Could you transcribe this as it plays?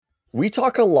We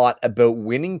talk a lot about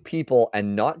winning people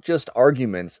and not just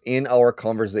arguments in our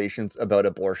conversations about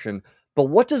abortion, but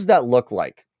what does that look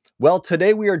like? Well,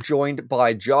 today we are joined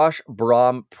by Josh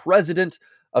Brahm, president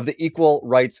of the Equal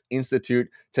Rights Institute,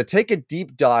 to take a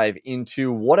deep dive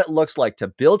into what it looks like to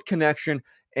build connection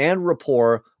and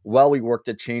rapport while we work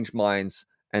to change minds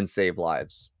and save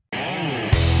lives.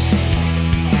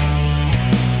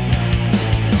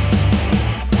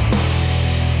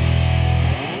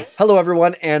 Hello,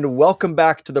 everyone, and welcome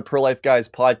back to the Pro Life Guys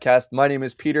podcast. My name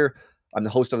is Peter. I'm the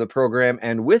host of the program,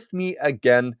 and with me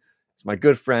again is my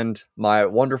good friend, my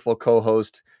wonderful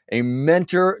co-host, a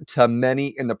mentor to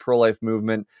many in the pro-life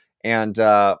movement, and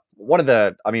one of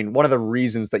the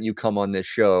reasons that you come on this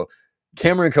show,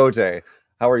 Cameron Cote.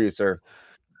 How are you, sir?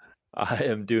 I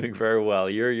am doing very well.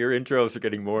 Your intros are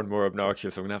getting more and more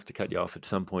obnoxious. I'm gonna have to cut you off at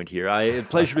some point here.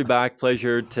 Pleasure to be back.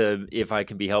 Pleasure to if I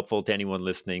can be helpful to anyone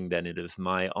listening, then it is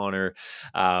my honor.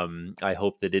 I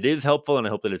hope that it is helpful, and I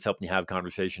hope that it's helping you have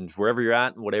conversations wherever you're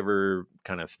at and whatever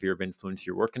kind of sphere of influence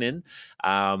you're working in.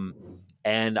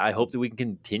 And I hope that we can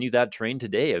continue that train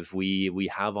today as we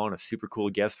have on a super cool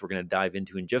guest we're going to dive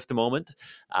into in just a moment.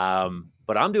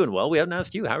 But I'm doing well. We haven't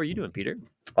asked you. How are you doing, Peter?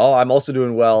 Oh, I'm also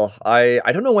doing well. I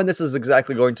don't know when this is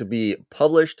exactly going to be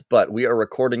published, but we are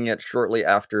recording it shortly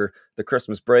after the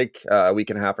Christmas break, a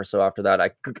week and a half or so after that. I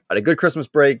had a good Christmas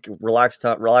break,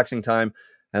 relaxing time,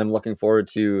 and I'm looking forward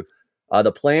to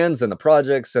the plans and the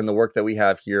projects and the work that we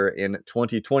have here in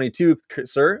 2022,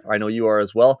 sir. I know you are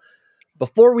as well.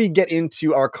 Before we get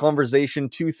into our conversation,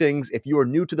 two things. If you are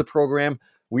new to the program,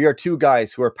 we are two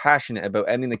guys who are passionate about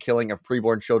ending the killing of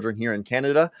preborn children here in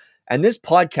Canada. And this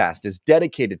podcast is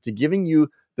dedicated to giving you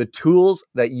the tools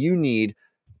that you need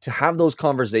to have those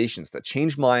conversations, that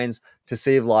change minds, to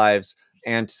save lives,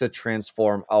 and to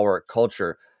transform our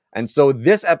culture. And so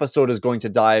this episode is going to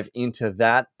dive into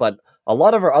that, but a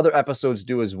lot of our other episodes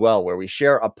do as well, where we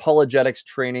share apologetics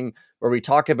training, where we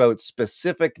talk about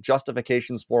specific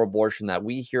justifications for abortion that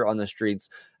we hear on the streets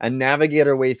and navigate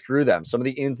our way through them. Some of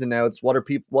the ins and outs, what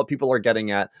people are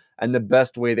getting at, and the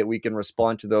best way that we can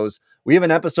respond to those. We have an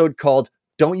episode called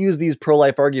 "Don't Use These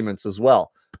Pro-Life Arguments" as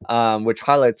well, which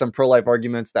highlights some pro-life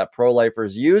arguments that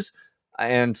pro-lifers use.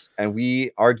 And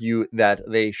we argue that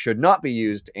they should not be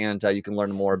used, and you can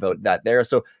learn more about that there.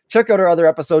 So check out our other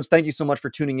episodes. Thank you so much for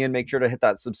tuning in. Make sure to hit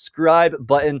that subscribe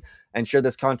button and share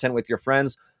this content with your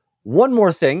friends. One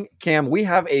more thing, Cam, we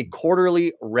have a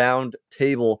quarterly round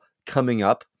table coming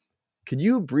up. Could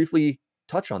you briefly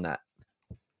touch on that?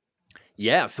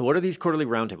 Yeah. So, what are these quarterly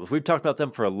roundtables? We've talked about them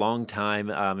for a long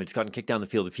time. It's gotten kicked down the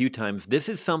field a few times. This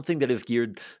is something that is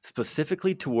geared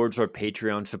specifically towards our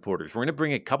Patreon supporters. We're going to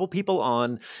bring a couple people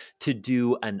on to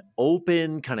do an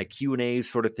open kind of Q&A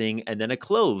sort of thing, and then a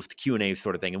closed Q&A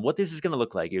sort of thing. And what this is going to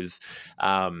look like is,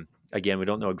 again, we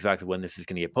don't know exactly when this is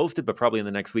going to get posted, but probably in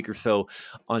the next week or so.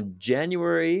 On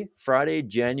Friday,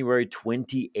 January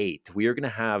 28th, we are going to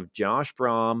have Josh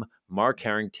Brahm, Mark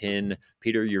Harrington,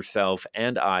 Peter, yourself,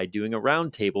 and I doing a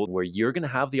roundtable where you're going to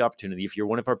have the opportunity, if you're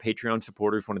one of our Patreon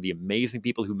supporters, one of the amazing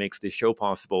people who makes this show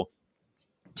possible,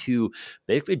 to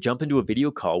basically jump into a video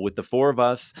call with the four of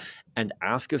us and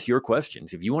ask us your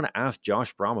questions. If you want to ask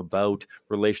Josh Brahm about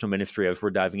relational ministry, as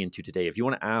we're diving into today, if you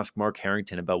want to ask Mark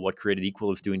Harrington about what Created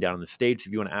Equal is doing down in the States,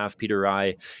 if you want to ask Peter or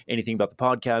I anything about the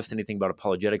podcast, anything about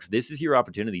apologetics, this is your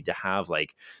opportunity to have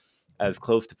as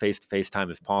close to face-to-face time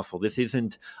as possible. This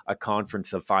isn't a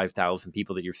conference of 5,000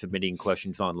 people that you're submitting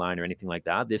questions online or anything like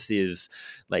that. This is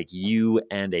like you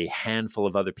and a handful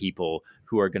of other people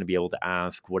who are going to be able to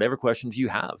ask whatever questions you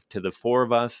have to the four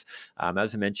of us.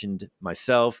 As I mentioned,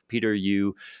 myself, Peter,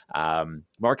 you,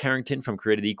 Mark Harrington from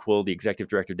Created Equal, the executive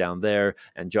director down there,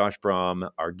 and Josh Brahm,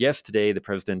 our guest today, the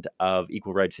president of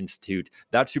Equal Rights Institute.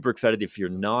 That's super excited. If you're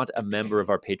not a member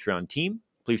of our Patreon team,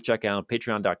 please check out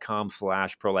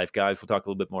patreon.com/prolifeguys. We'll talk a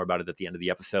little bit more about it at the end of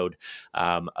the episode,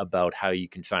 about how you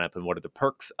can sign up and what are the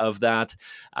perks of that.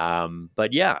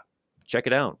 But yeah, check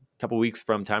it out. A couple weeks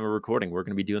from time of recording, we're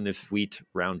going to be doing this sweet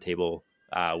roundtable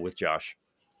with Josh.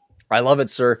 I love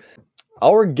it, sir.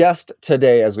 Our guest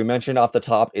today, as we mentioned off the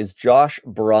top, is Josh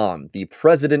Brahm, the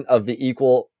president of the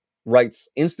Equal Rights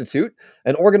Institute,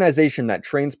 an organization that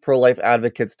trains pro-life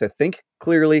advocates to think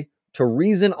clearly, to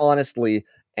reason honestly,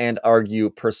 and argue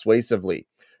persuasively.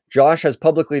 Josh has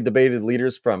publicly debated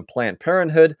leaders from Planned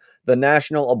Parenthood, the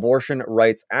National Abortion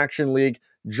Rights Action League,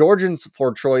 Georgians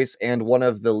for Choice, and one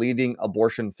of the leading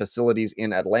abortion facilities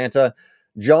in Atlanta.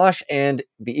 Josh and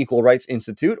the Equal Rights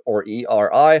Institute, or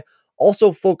ERI,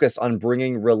 also focus on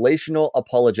bringing relational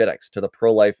apologetics to the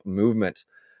pro-life movement.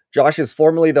 Josh is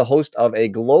formerly the host of a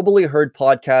globally heard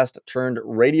podcast turned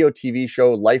radio TV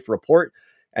show, Life Report.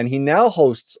 and he now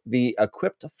hosts the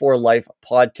Equipped for Life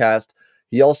podcast.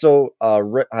 He also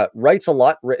writes a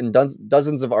lot, written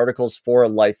dozens of articles for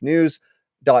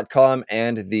lifenews.com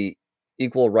and the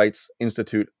Equal Rights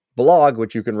Institute blog,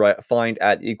 which you can find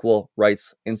at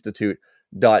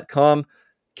equalrightsinstitute.com.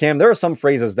 Cam, there are some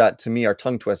phrases that to me are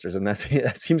tongue twisters, and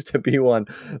that seems to be one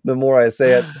the more I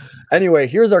say it. Anyway,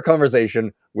 here's our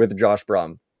conversation with Josh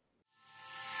Brahm.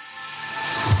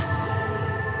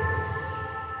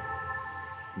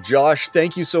 Josh,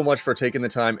 thank you so much for taking the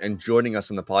time and joining us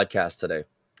in the podcast today.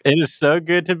 It is so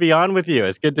good to be on with you.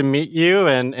 It's good to meet you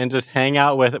and just hang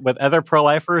out with other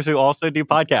pro-lifers who also do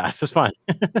podcasts. It's fun.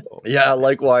 Yeah,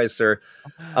 likewise, sir.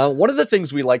 One of the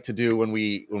things we like to do when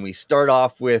we start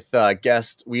off with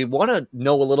guests, we want to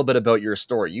know a little bit about your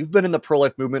story. You've been in the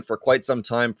pro-life movement for quite some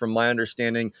time. From my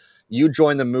understanding, you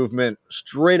joined the movement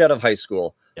straight out of high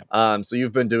school. Yep. So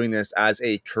you've been doing this as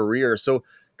a career. So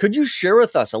could you share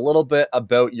with us a little bit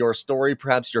about your story,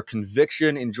 perhaps your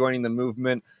conviction in joining the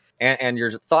movement and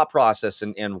your thought process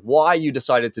and why you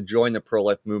decided to join the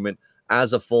pro-life movement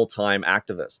as a full-time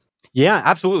activist? Yeah,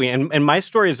 absolutely. And my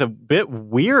story is a bit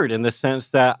weird in the sense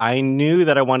that I knew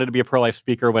that I wanted to be a pro-life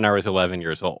speaker when I was 11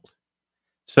 years old.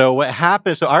 So what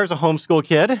happened, so I was a homeschool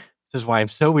kid. This is why I'm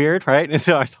so weird, right? And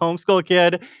so I was a homeschool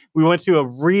kid. We went to a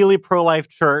really pro-life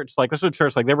church. Like this was a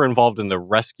church, like they were involved in the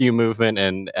rescue movement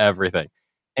and everything.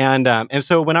 And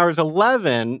so when I was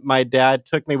 11, my dad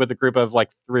took me with a group of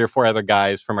like 3 or 4 other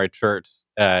guys from our church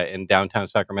in downtown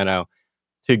Sacramento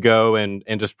to go and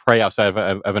just pray outside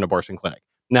of an abortion clinic.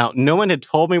 Now, no one had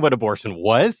told me what abortion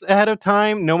was ahead of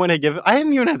time. No one had given. I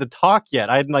hadn't even had to talk yet.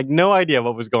 I had like no idea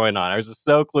what was going on. I was just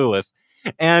so clueless.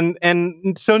 And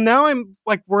so now I'm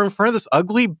like we're in front of this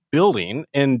ugly building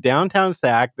in downtown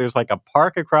Sac. There's like a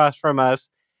park across from us,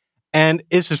 and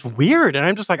it's just weird. And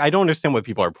I'm just like I don't understand what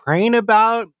people are praying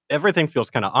about. Everything feels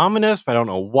kind of ominous, but I don't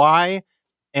know why.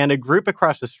 And a group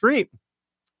across the street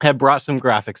had brought some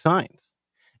graphic signs.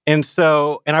 And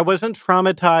I wasn't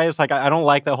traumatized. Like, I don't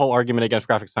like that whole argument against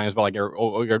graphic signs, but like,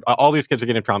 all these kids are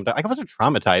getting traumatized. Like, I wasn't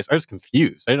traumatized. I was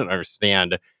confused. I didn't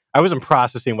understand. I wasn't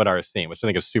processing what I was seeing, which I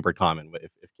think is super common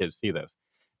if kids see this.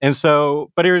 And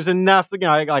so, but it was enough,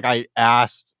 I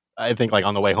asked, I think like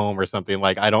on the way home or something,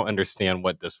 like, I don't understand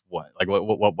what this was. Like,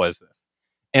 what was this?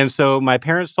 And so my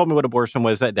parents told me what abortion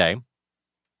was that day.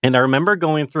 And I remember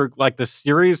going through like the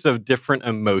series of different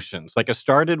emotions. Like, it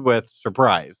started with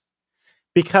surprise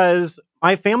because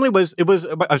my family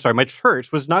my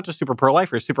church was not just super pro-life,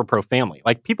 it was super pro-family.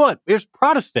 Like it was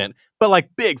Protestant, but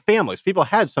like big families. People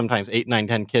had sometimes 8, 9,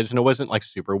 10 kids, and it wasn't like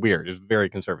super weird. It was very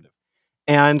conservative.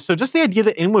 And so just the idea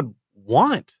that anyone would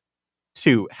want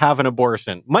to have an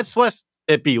abortion, much less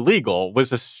it be legal, was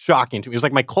just shocking to me. It was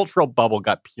like my cultural bubble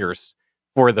got pierced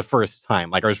for the first time.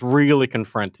 Like I was really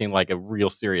confronting like a real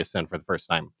serious sin for the first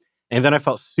time. And then I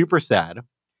felt super sad,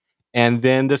 and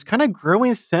then this kind of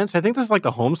growing sense, I think this is like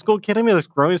the homeschool kid in me, this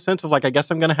growing sense of like, I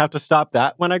guess I'm going to have to stop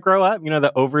that when I grow up,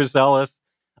 the overzealous,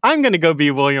 I'm going to go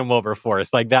be William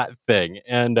Wilberforce, like that thing.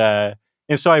 And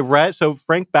so so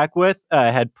Frank Beckwith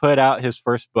had put out his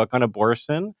first book on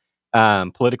abortion,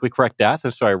 Politically Correct Death.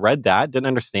 And so I read that, didn't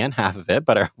understand half of it,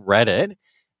 but I read it.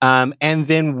 And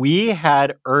then we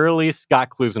had early Scott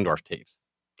Klusendorf tapes.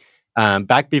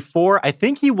 Back before, I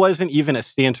think he wasn't even at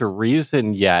Stand to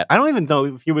Reason yet. I don't even know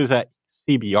if he was at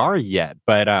CBR yet,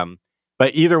 but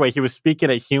either way, he was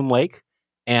speaking at Hume Lake,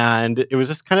 and it was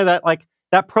just kind of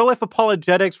that pro-life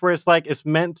apologetics where it's like it's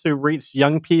meant to reach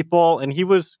young people, and he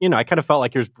was, I kind of felt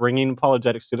like he was bringing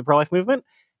apologetics to the pro-life movement,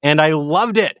 and I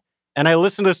loved it. And I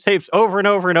listened to his tapes over and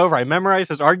over and over. I memorized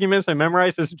his arguments. I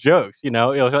memorized his jokes. It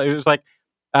was like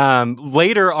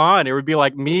later on, it would be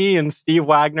like me and Steve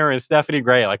Wagner and Stephanie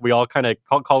Gray. Like we all kind of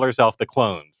called ourselves the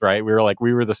clones, right? We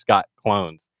were the Scott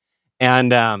clones,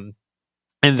 and um,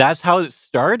 and that's how it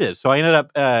started. So I ended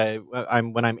up,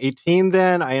 when I'm 18,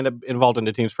 then I ended up involved in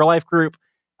the Teens for Life group,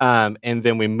 and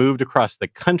then we moved across the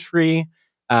country.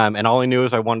 And all I knew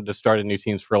is I wanted to start a new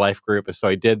Teens for Life group, and so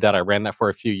I did that. I ran that for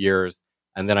a few years.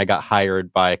 And then I got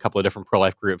hired by a couple of different pro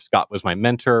life groups. Scott was my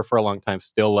mentor for a long time.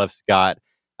 Still love Scott.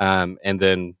 And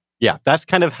then, yeah, that's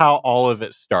kind of how all of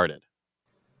it started.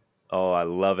 Oh, I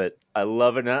love it. I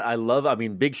love it. I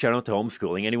mean, big shout out to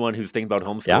homeschooling. Anyone who's thinking about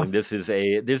Yeah, homeschooling, this is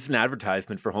an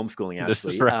advertisement for homeschooling, this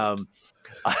is actually. right.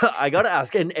 I gotta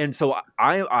ask, and so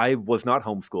I was not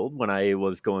homeschooled when I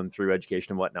was going through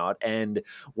education and whatnot. And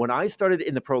when I started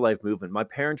in the pro-life movement, my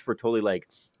parents were totally like,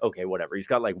 okay, whatever. He's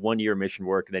got like 1 year mission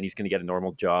work, and then he's gonna get a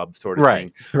normal job, sort of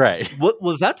Right, thing. right. What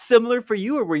was that similar for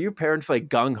you, or were your parents like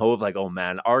gung ho of like, oh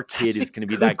man, our kid That's a is gonna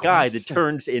be good that guy that question.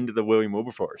 turns into the William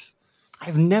Wilberforce?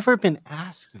 I've never been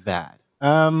asked that.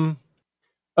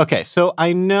 Okay, so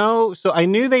I know, so I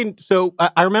knew they, so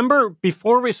I remember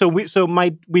before we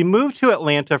moved to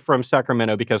Atlanta from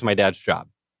Sacramento because of my dad's job.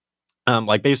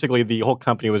 Like basically the whole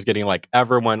company was getting like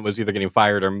everyone was either getting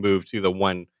fired or moved to the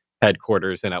one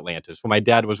headquarters in Atlanta. So my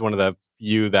dad was one of the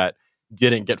few that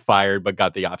didn't get fired but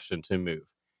got the option to move.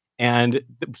 And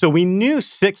so we knew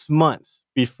 6 months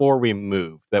before we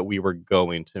moved that we were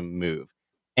going to move.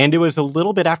 And it was a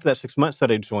little bit after that 6 months that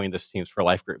I joined this Teams for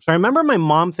Life group. So I remember my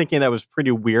mom thinking that was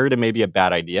pretty weird and maybe a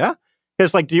bad idea.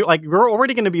 Because like, do you like you're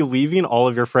already going to be leaving all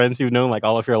of your friends you've known like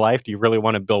all of your life? Do you really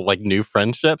want to build like new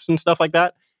friendships and stuff like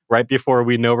that right before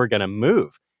we know we're going to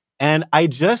move? And I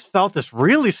just felt this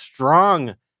really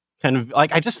strong kind of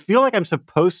like I just feel like I'm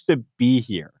supposed to be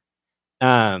here.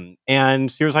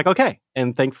 And she was like, okay,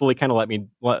 and thankfully, kind of let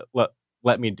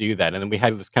me do that. And then we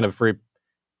had this kind of very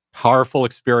powerful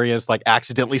experience, like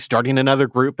accidentally starting another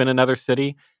group in another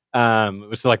city. It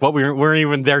was like what we weren't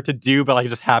even there to do, but like it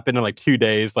just happened in like 2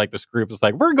 days. Like this group was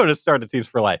like, we're going to start a Teams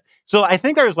for Life. So I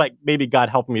think there's like maybe God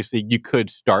helping me see you could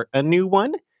start a new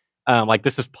one. Like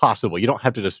this is possible. You don't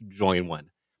have to just join one.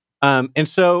 And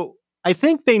so I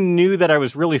think they knew that I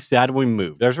was really sad when we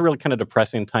moved. That was a really kind of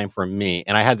depressing time for me.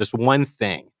 And I had this one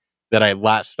thing that I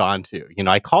latched onto. You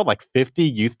know, I called like 50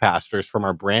 youth pastors from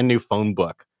our brand new phone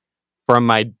book from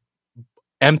my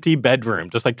empty bedroom,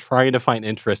 just like trying to find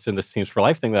interest in this Teams for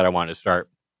Life thing that I wanted to start.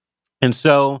 And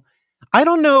so I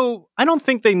don't know. I don't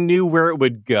think they knew where it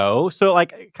would go. So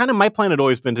like kind of my plan had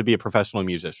always been to be a professional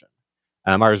musician.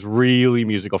 I was really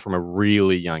musical from a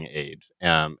really young age,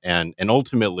 and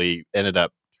ultimately ended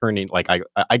up turning like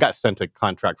I got sent a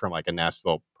contract from like a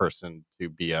Nashville person to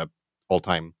be a full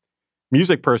time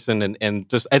music person, and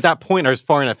just at that point I was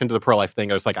far enough into the pro life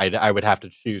thing. I was like I would have to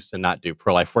choose to not do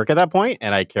pro life work at that point,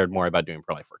 and I cared more about doing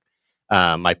pro life work.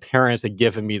 My parents had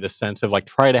given me the sense of like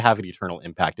try to have an eternal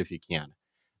impact if you can.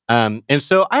 And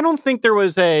so I don't think there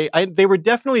was they were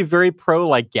definitely very pro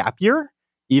like gap year,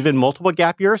 even multiple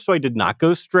gap years. So I did not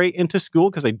go straight into school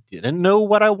because I didn't know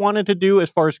what I wanted to do as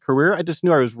far as career. I just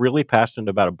knew I was really passionate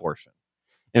about abortion.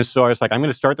 And so I was like, I'm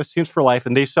going to start this Teams for Life.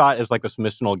 And they saw it as like this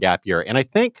missional gap year. And I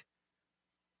think,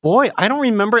 boy, I don't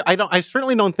remember. I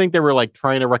certainly don't think they were like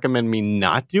trying to recommend me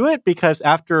not do it because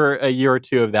after a year or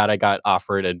two of that, I got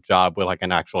offered a job with like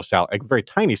an actual salary, a very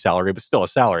tiny salary, but still a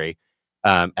salary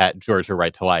at Georgia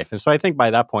Right to Life. And so I think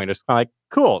by that point, it's kind of like,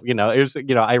 cool. You know, it was,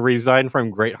 you know, I resigned from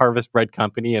Great Harvest Bread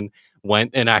Company and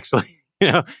went and actually, you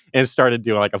know, and started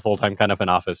doing like a full time kind of an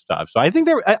office job. So I think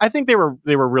I think they were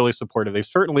really supportive. They've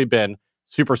certainly been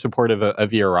super supportive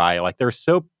of ERI. Like they're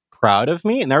so proud of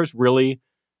me. And that was really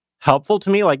helpful to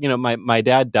me. Like, you know, my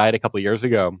dad died a couple of years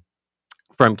ago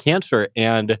from cancer.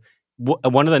 And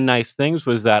one of the nice things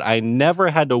was that I never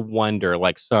had to wonder,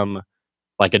 like some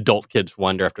like adult kids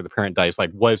wonder after the parent dies,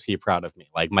 like, was he proud of me?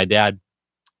 Like my dad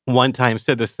one time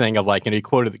said this thing of like, and he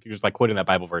was like quoting that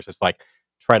Bible verse. It's like,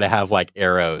 try to have like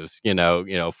arrows,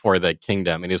 for the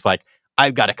kingdom. And he's like,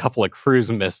 I've got a couple of cruise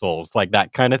missiles, like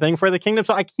that kind of thing for the kingdom.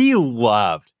 So like he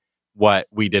loved what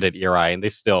we did at ERI, and they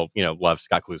still, love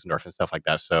Scott Klusendorf and stuff like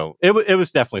that. So it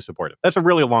was definitely supportive. That's a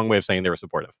really long way of saying they were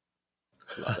supportive.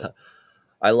 Love it.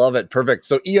 I love it. Perfect.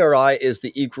 So ERI is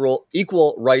the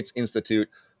Equal Rights Institute,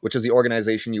 which is the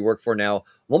organization you work for now.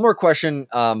 One more question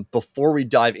before we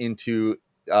dive into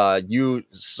you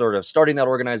sort of starting that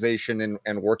organization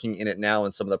and working in it now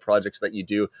and some of the projects that you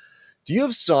do. Do you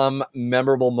have some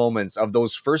memorable moments of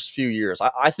those first few years?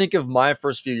 I think of my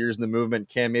first few years in the movement,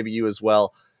 Cam, maybe you as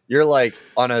well. You're like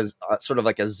on a sort of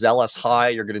like a zealous high.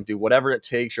 You're going to do whatever it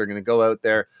takes. You're going to go out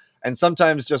there. And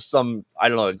sometimes just some, I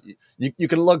don't know, you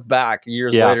can look back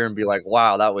years Yeah. later and be like,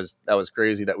 wow, that was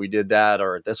crazy that we did that,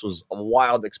 or this was a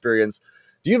wild experience.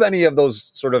 Do you have any of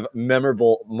those sort of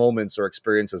memorable moments or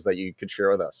experiences that you could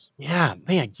share with us? Yeah,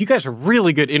 man, you guys are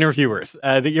really good interviewers.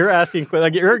 That you're asking,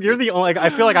 like you're the only. Like, I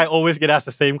feel like I always get asked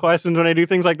the same questions when I do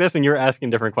things like this, and you're asking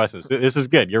different questions. This is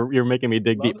good. You're making me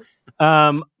dig deep.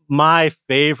 My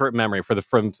favorite memory from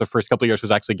the first couple of years was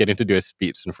actually getting to do a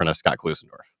speech in front of Scott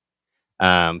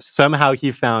Klusendorf. Somehow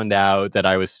he found out that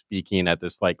I was speaking at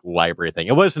this like library thing.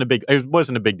 It wasn't a big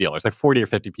deal. It was like 40 or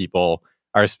 50 people.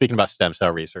 I was speaking about stem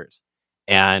cell research,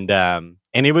 and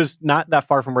it was not that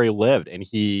far from where he lived, and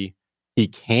he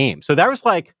came. So that was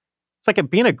like it's like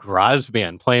being a garage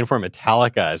band playing for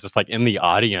Metallica is just like in the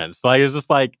audience. Like it was just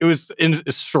like it's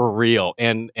surreal,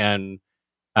 and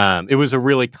it was a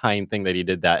really kind thing that he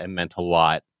did that and meant a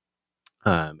lot.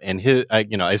 And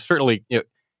I certainly,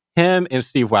 him and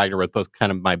Steve Wagner were both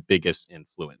kind of my biggest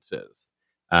influences.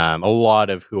 A lot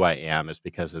of who I am is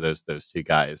because of those two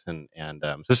guys, and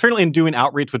so certainly in doing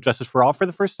outreach with Justice for All for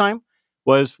the first time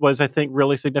was I think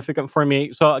really significant for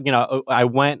me. So I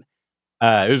went.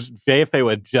 It was JFA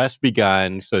had just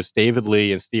begun, so it's David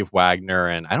Lee and Steve Wagner,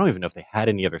 and I don't even know if they had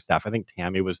any other staff. I think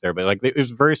Tammy was there, but like it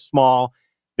was very small.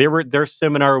 Their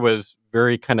seminar was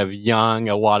very kind of young.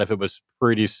 A lot of it was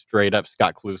pretty straight up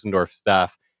Scott Klusendorf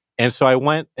stuff. And so I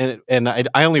went, and I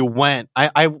only went.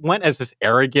 I went as this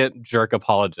arrogant jerk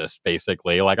apologist,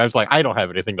 basically. Like I was like, I don't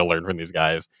have anything to learn from these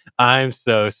guys. I'm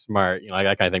so smart, like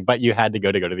that kind of thing. But you had to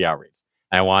go to the outreach.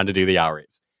 I wanted to do the outreach.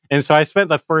 And so I spent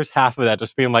the first half of that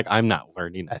just being like, I'm not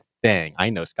learning a thing. I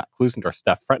know Scott Klusendorf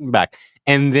stuff front and back.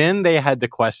 And then they had the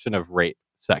question of rape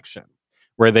section,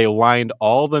 where they lined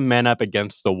all the men up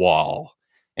against the wall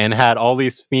and had all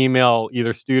these female,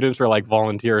 either students or like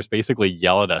volunteers, basically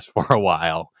yell at us for a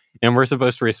while. And we're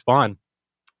supposed to respond.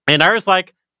 And I was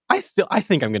like, I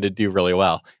think I'm going to do really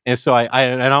well. And so I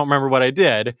don't remember what I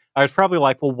did. I was probably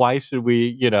like, well, why should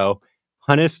we,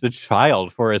 punish the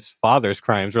child for his father's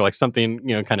crimes or like something,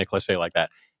 kind of cliche like that.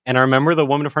 And I remember the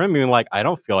woman in front of me being like, I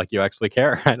don't feel like you actually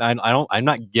care. And I'm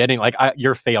not getting like,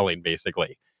 you're failing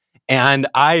basically. And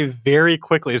I very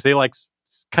quickly, as they like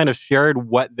kind of shared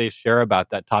what they share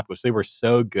about that topic, which they were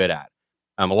so good at.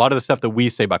 A lot of the stuff that we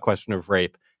say about question of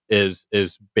rape is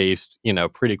based,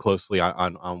 pretty closely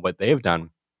on what they've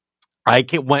done.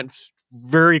 Went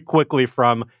very quickly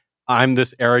from I'm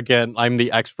this arrogant, I'm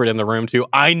the expert in the room to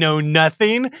I know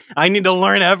nothing. I need to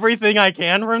learn everything I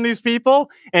can from these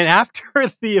people. And after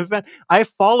the event, I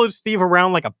followed Steve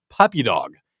around like a puppy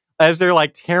dog as they're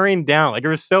like tearing down. Like it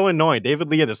was so annoying. David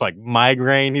Lee had this like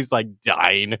migraine. He's like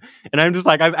dying. And I'm just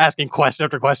like, I'm asking question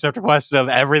after question after question of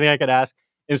everything I could ask.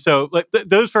 And so like,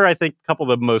 those are, I think, a couple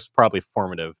of the most probably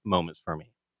formative moments for me.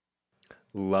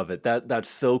 Love it. That's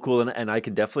so cool, and I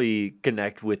can definitely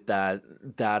connect with that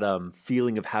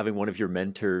feeling of having one of your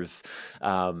mentors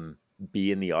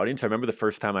be in the audience. I remember the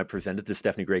first time I presented to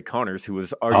Stephanie Gray Connors, who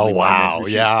was Oh, arguably my mentor. wow.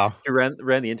 Yeah. She ran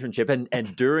the internship,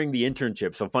 and during the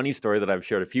internship, so funny story that I've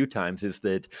shared a few times is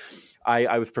that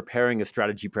I was preparing a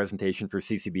strategy presentation for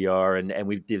CCBR, and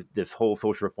we did this whole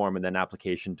social reform and then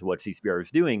application to what CCBR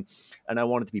is doing, and I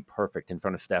wanted to be perfect in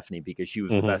front of Stephanie because she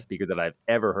was the best speaker that I've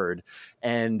ever heard,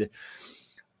 and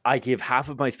I give half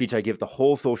of my speech, I give the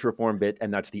whole social reform bit,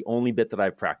 and that's the only bit that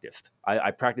I've practiced.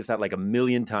 I practiced that like a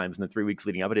million times in the 3 weeks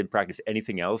leading up. I didn't practice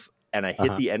anything else. And I hit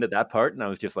Uh-huh. the end of that part, and I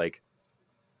was just like,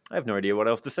 I have no idea what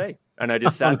else to say. And I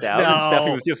just Oh, sat down, and Stephanie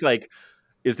no. was just like,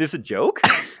 is this a joke?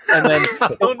 And then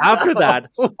Oh, after that,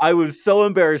 no. I was so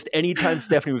embarrassed anytime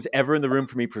Stephanie was ever in the room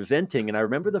for me presenting. And I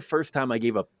remember the first time I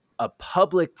gave a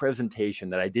public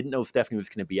presentation that I didn't know Stephanie was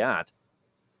going to be at.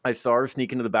 I saw her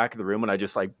sneak into the back of the room and I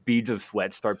just like beads of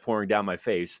sweat start pouring down my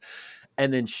face.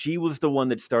 And then she was the one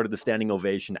that started the standing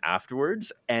ovation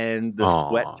afterwards. And the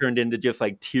sweat Aw. turned into just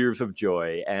like tears of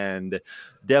joy. And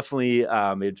definitely,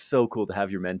 it's so cool to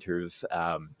have your mentors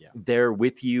Yeah. there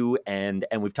with you. And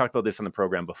we've talked about this on the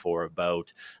program before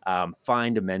about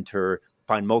find a mentor,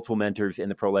 find multiple mentors in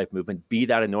the pro-life movement, be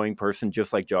that annoying person,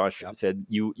 just like Josh Yep. said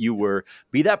you were,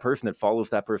 be that person that follows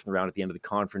that person around at the end of the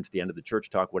conference, the end of the church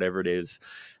talk, whatever it is.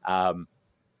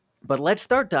 But let's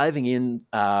start diving in,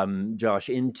 Josh,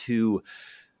 into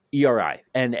ERI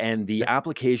and the Okay.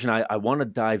 application. I want to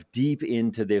dive deep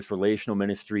into this relational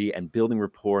ministry and building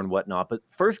rapport and whatnot. But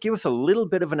first, give us a little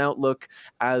bit of an outlook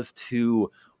as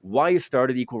to why you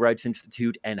started Equal Rights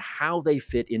Institute and how they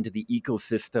fit into the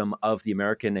ecosystem of the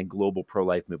American and global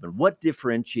pro-life movement. What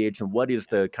differentiates and what is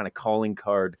the kind of calling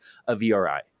card of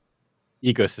ERI?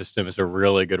 Ecosystem is a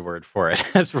really good word for it.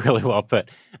 That's really well put.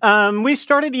 We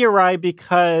started ERI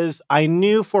because I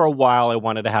knew for a while I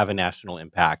wanted to have a national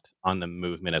impact on the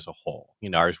movement as a whole.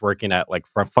 I was working at like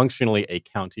functionally a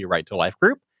county right to life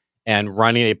group and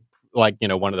running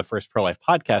one of the first pro life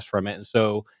podcasts from it. And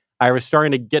so I was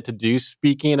starting to get to do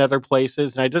speaking in other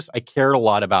places, and I cared a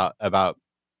lot about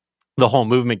the whole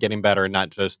movement getting better, not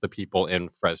just the people in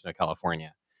Fresno,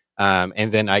 California.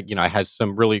 And then I had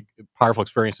some really powerful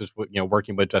experiences with,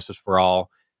 working with Justice for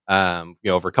All.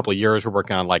 Over a couple of years, we're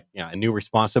working on a new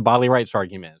response to bodily rights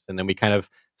arguments. And then we kind of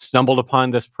stumbled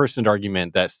upon this personed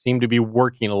argument that seemed to be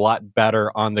working a lot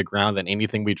better on the ground than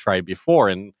anything we tried before.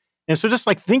 And so just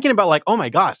like thinking about like, oh my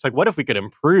gosh, like what if we could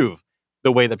improve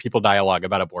the way that people dialogue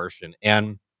about abortion?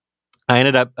 And I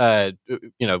ended up,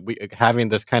 having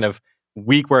this kind of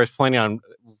week where I was planning on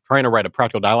trying to write a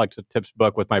practical dialogue tips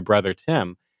book with my brother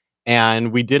Tim,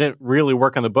 and we didn't really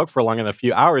work on the book for long in a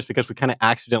few hours because we kind of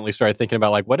accidentally started thinking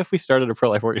about like, what if we started a pro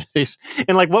life organization,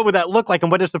 and like, what would that look like,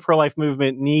 and what does the pro life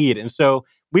movement need? And so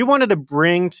we wanted to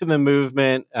bring to the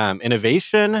movement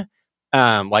innovation.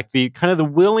 Like the kind of the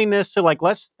willingness to like,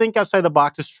 let's think outside the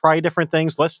box, let's try different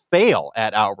things, let's fail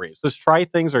at outreach, let's try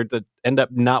things or that end up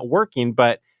not working,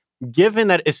 but given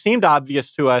that it seemed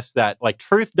obvious to us that like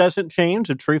truth doesn't change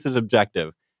and truth is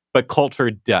objective, but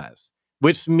culture does,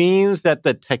 which means that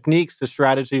the techniques, the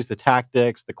strategies, the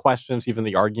tactics, the questions, even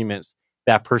the arguments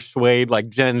that persuade like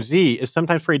Gen Z is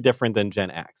sometimes very different than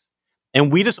Gen X.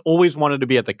 And we just always wanted to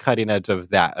be at the cutting edge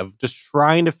of that, of just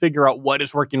trying to figure out what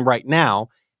is working right now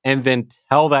and then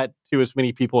tell that to as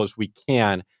many people as we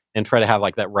can and try to have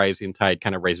like that rising tide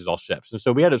kind of raises all ships. And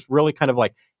so we had this really kind of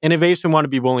like innovation, want to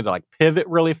be willing to like pivot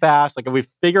really fast. Like if we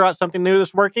figure out something new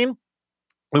that's working,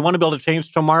 we want to be able to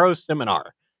change tomorrow's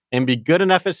seminar and be good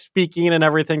enough at speaking and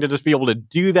everything to just be able to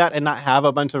do that and not have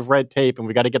a bunch of red tape. And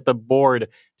we got to get the board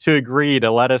to agree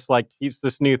to let us like teach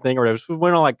this new thing or whatever. So we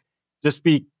want to like just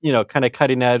be, kind of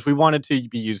cutting edge. We wanted to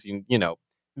be using,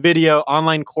 video,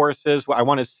 online courses. I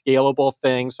wanted scalable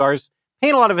things. So I was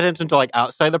paying a lot of attention to like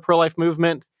outside the pro-life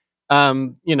movement,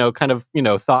 kind of,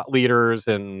 thought leaders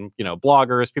and,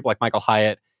 bloggers, people like Michael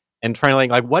Hyatt and trying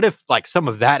to like what if like some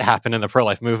of that happened in the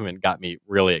pro-life movement got me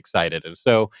really excited. And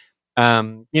so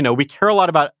we care a lot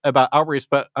about outreach,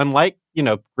 but unlike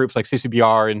groups like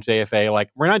CCBR and JFA, like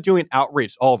we're not doing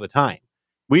outreach all the time.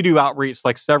 We do outreach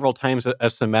like several times a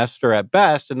semester at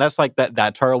best, and that's like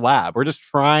that's our lab. We're just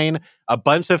trying a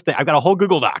bunch of things. I've got a whole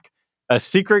Google Doc, a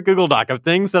secret Google Doc of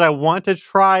things that I want to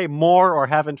try more or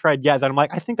haven't tried yet. And I'm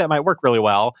like, I think that might work really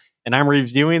well. And I'm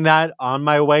reviewing that on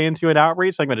my way into an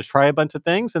outreach. I'm going to try a bunch of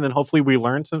things, and then hopefully we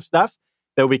learn some stuff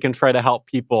that we can try to help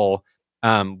people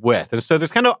with. And so there's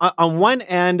kind of on one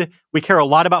end, we care a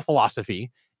lot about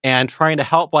philosophy and trying to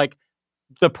help like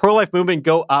the pro-life movement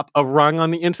go up a rung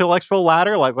on the intellectual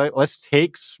ladder. Like let's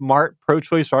take smart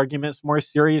pro-choice arguments more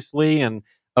seriously and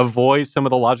avoid some of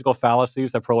the logical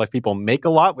fallacies that pro-life people make a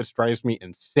lot, which drives me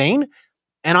insane.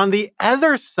 And on the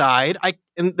other side,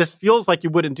 and this feels like you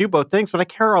wouldn't do both things, but I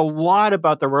care a lot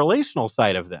about the relational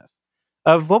side of this.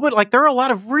 Of what would like there are a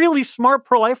lot of really smart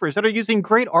pro-lifers that are using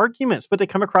great arguments, but they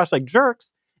come across like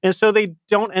jerks. And so they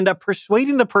don't end up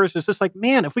persuading the person. It's just like,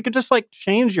 man, if we could just like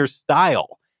change your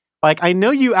style. Like I know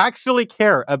you actually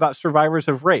care about survivors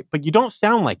of rape, but you don't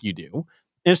sound like you do.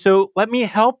 And so let me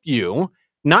help you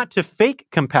not to fake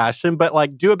compassion, but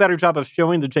like do a better job of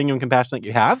showing the genuine compassion that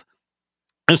you have.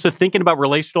 And so thinking about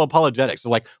relational apologetics,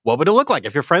 like what would it look like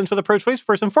if you're friends with a pro-choice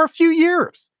person for a few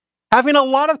years? Having a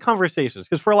lot of conversations,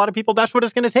 because for a lot of people, that's what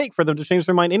it's going to take for them to change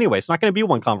their mind anyway. It's not going to be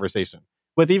one conversation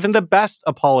with even the best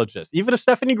apologists, even if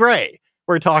Stephanie Gray,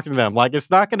 we're talking to them. Like it's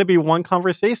not going to be one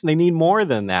conversation. They need more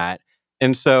than that.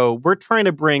 And so we're trying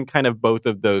to bring kind of both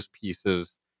of those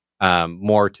pieces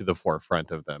more to the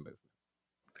forefront of them.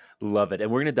 Love it. And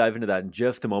we're going to dive into that in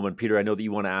just a moment. Peter, I know that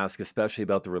you want to ask, especially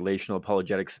about the relational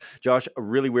apologetics. Josh, a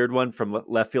really weird one from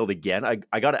left field again.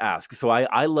 I got to ask. So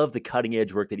I love the cutting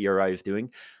edge work that ERI is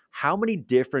doing. How many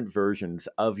different versions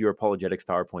of your apologetics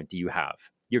PowerPoint do you have?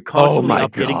 You're Oh constantly my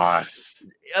updating, gosh.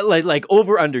 like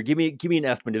over under. Give me an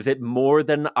estimate. Is it more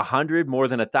than 100, more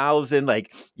than 1,000?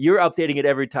 Like you're updating it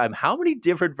every time. How many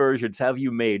different versions have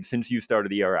you made since you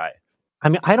started ERI? I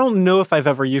mean, I don't know if I've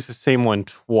ever used the same one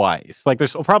twice. Like,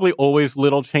 there's probably always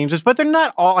little changes, but they're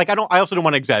not all like I also don't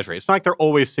want to exaggerate. It's not like they're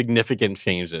always significant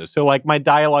changes. So, like my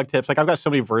dialogue tips, like I've got so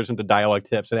many versions of dialogue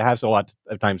tips, and it has a lot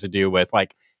of times to do with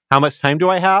like how much time do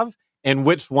I have and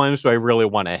which ones do I really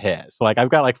want to hit. So, like I've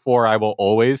got like 4 I will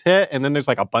always hit, and then there's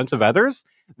like a bunch of others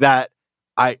that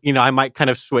I might kind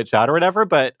of switch out or whatever.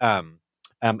 But and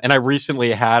I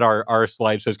recently had our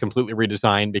slideshows completely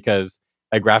redesigned because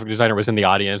a graphic designer was in the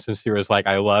audience and she was like,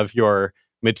 I love your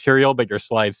material, but your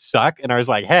slides suck. And I was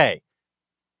like, hey,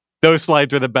 those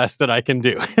slides are the best that I can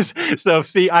do. So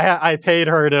see, I paid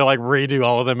her to like redo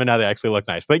all of them and now they actually look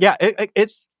nice. But yeah,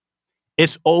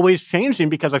 it's always changing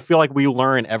because I feel like we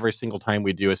learn every single time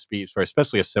we do a speech or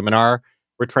especially a seminar.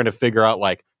 We're trying to figure out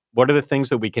like, what are the things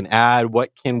that we can add?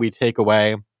 What can we take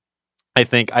away? I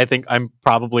think I'm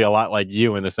probably a lot like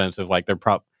you in the sense of like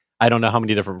I don't know how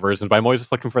many different versions, but I'm always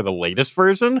just looking for the latest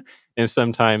version. And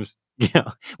sometimes,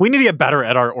 we need to get better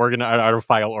at our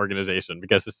file organization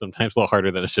because it's sometimes a little harder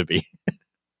than it should be.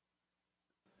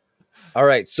 All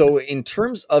right. So, in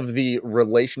terms of the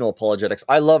relational apologetics,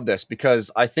 I love this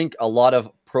because I think a lot of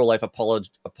pro-life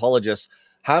apologists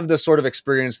have the sort of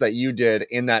experience that you did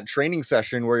in that training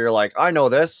session where you're like, I know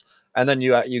this. And then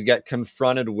you get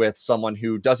confronted with someone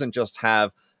who doesn't just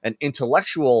have an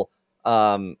intellectual,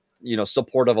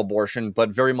 support of abortion,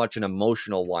 but very much an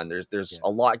emotional one. There's Yeah.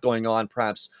 a lot going on,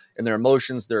 perhaps in their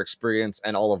emotions, their experience,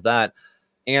 and all of that.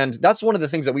 And that's one of the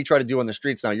things that we try to do on the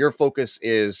streets. Now, your focus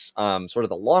is sort of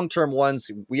the long-term ones.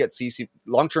 We at CC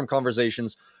long-term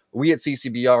conversations. We at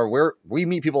CCBR, where we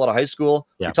meet people out of high school.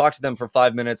 We Yeah. talk to them for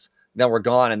 5 minutes, then we're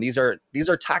gone. And these are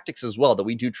tactics as well that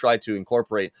we do try to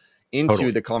incorporate into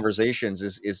Totally. the conversations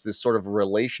is this sort of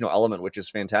relational element, which is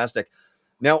fantastic.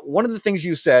 Now, one of the things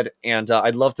you said, and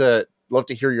I'd love to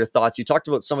hear your thoughts. You talked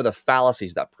about some of the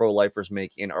fallacies that pro-lifers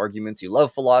make in arguments. You love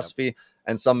Yep. philosophy,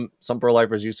 and some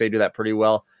pro-lifers you say do that pretty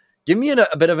well. Give me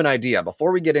a bit of an idea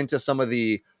before we get into some of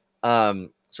the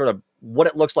sort of what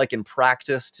it looks like in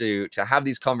practice to have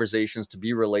these conversations, to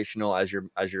be relational as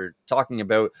you're talking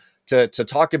about, to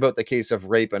talk about the case of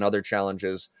rape and other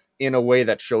challenges in a way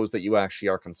that shows that you actually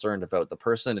are concerned about the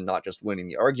person and not just winning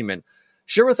the argument.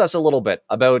 Share with us a little bit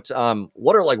about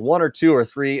what are like one or two or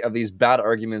three of these bad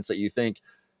arguments that you think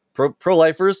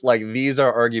pro-lifers, like, these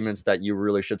are arguments that you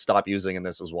really should stop using, and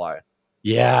this is why.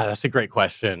 Yeah, that's a great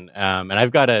question. And I've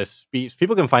got a speech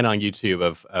people can find on YouTube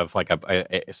of like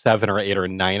a 7 or 8 or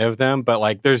 9 of them, but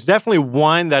like there's definitely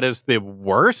one that is the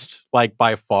worst, like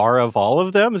by far of all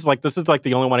of them. Is like this is like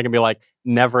the only one I can be like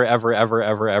never ever ever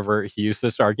ever ever use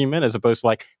this argument, as opposed to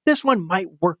like this one might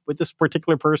work with this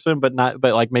particular person, but not,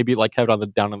 but like maybe like have it on the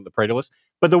down on the priority list.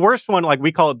 But the worst one, like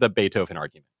we call it the Beethoven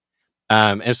argument.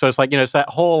 And so it's like, it's that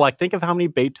whole, like, think of how many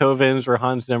Beethovens or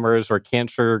Hans Zimmers or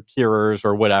cancer curers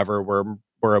or whatever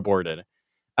were aborted.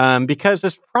 Because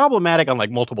it's problematic on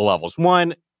like multiple levels.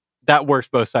 One, that works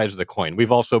both sides of the coin.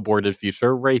 We've also aborted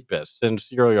future rapists and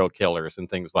serial killers and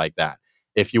things like that,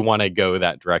 if you want to go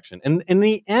that direction. And in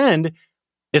the end,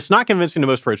 it's not convincing to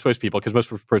most pro-choice people because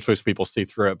most pro-choice people see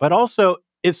through it. But also,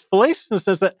 it's fallacious in the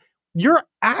sense that you're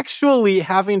actually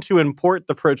having to import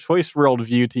the pro-choice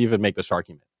worldview to even make this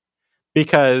argument.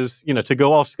 Because, to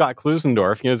go all Scott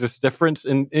Klusendorf, there's this difference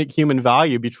in human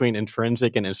value between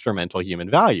intrinsic and instrumental human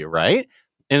value, right?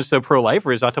 And so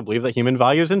pro-lifers ought to believe that human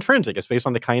value is intrinsic. It's based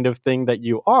on the kind of thing that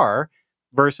you are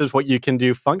versus what you can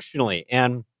do functionally.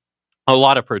 And a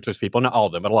lot of pro-choice people, not all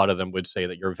of them, but a lot of them would say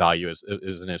that your value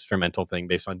is an instrumental thing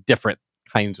based on different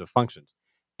kinds of functions.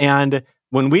 And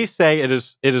when we say it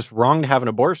is wrong to have an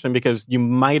abortion because you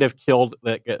might have killed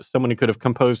someone who could have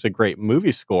composed a great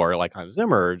movie score like Hans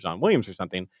Zimmer or John Williams or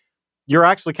something, you're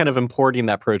actually kind of importing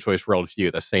that pro-choice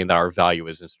worldview that's saying that our value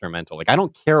is instrumental. Like, I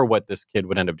don't care what this kid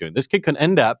would end up doing. This kid could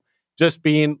end up just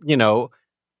being,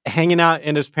 hanging out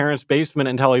in his parents' basement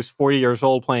until he's 40 years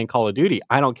old playing Call of Duty.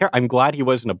 I don't care. I'm glad he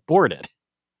wasn't aborted.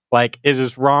 Like, it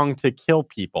is wrong to kill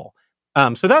people.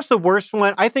 So that's the worst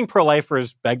one. I think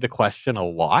pro-lifers beg the question a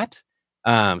lot.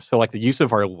 So like the use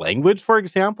of our language, for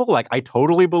example, like I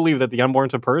totally believe that the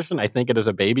unborn's a person. I think it is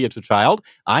a baby, it's a child.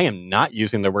 I am not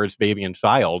using the words baby and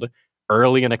child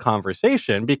early in a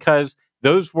conversation because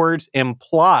those words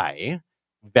imply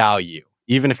value,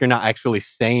 even if you're not actually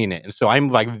saying it. And so I'm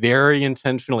like very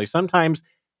intentionally, sometimes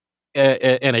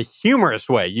in a humorous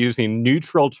way, using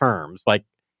neutral terms like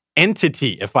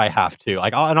entity if I have to.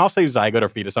 Like, I'll say zygote or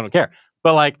fetus. I don't care.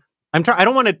 But like, I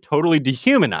don't want to totally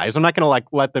dehumanize. I'm not going to like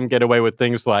let them get away with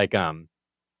things like a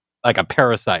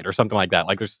parasite or something like that.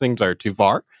 Like, there's things that are too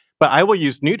far. But I will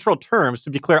use neutral terms to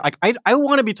be clear. Like, I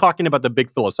want to be talking about the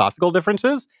big philosophical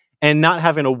differences and not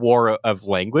having a war of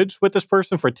language with this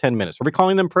person for 10 minutes. Are we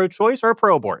calling them pro-choice or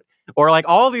pro-abort? Or like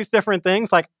all these different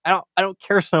things? Like, I don't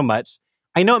care so much.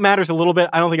 I know it matters a little bit.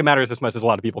 I don't think it matters as much as a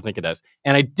lot of people think it does.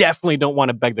 And I definitely don't want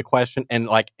to beg the question and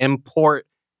like import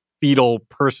fetal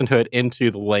personhood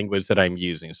into the language that I'm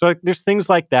using. So like, there's things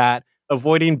like that,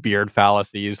 avoiding beard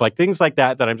fallacies, like things like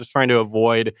that I'm just trying to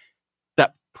avoid,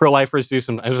 that pro-lifers do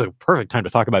some. It was a perfect time to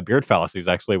talk about beard fallacies,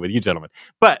 actually, with you gentlemen.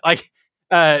 But like,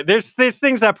 there's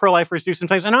things that pro-lifers do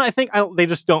sometimes, and they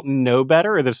just don't know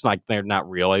better, or they're not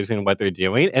realizing what they're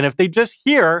doing. And if they just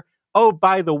hear, oh,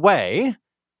 by the way,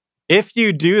 if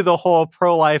you do the whole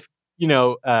pro-life,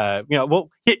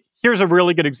 here's a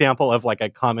really good example of like a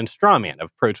common straw man of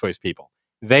pro-choice people.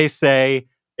 They say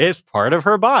it's part of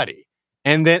her body.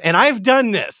 And I've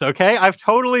done this, okay? I've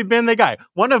totally been the guy.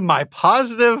 One of my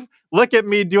positive look at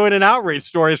me doing an outreach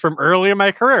stories from early in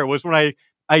my career was when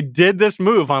I did this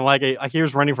move on like he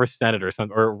was running for Senate or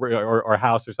something or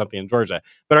House or something in Georgia.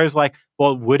 But I was like,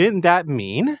 well, wouldn't that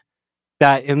mean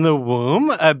that in the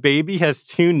womb, a baby has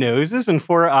 2 noses and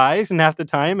 4 eyes, and half the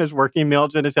time is working male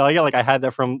genitalia? Like, I had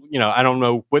that from, I don't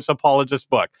know which apologist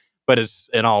book, but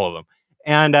it's in all of them.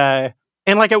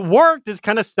 And like it worked. It's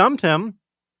kind of stumped him.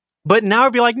 But now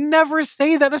I'd be like, never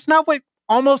say that. That's not what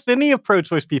almost any of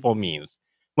pro-choice people means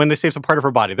when they say it's a part of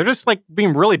her body. They're just like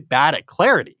being really bad at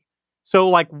clarity. So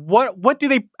like, what do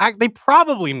they act? They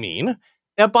probably mean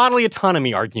a bodily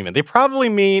autonomy argument. They probably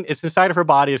mean it's inside of her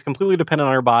body, it's completely dependent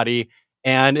on her body,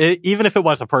 and even if it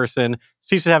was a person,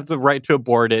 she should have the right to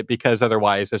abort it because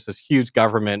otherwise, there's this huge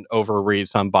government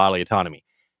overreach on bodily autonomy.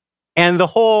 And the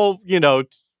whole,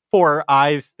 4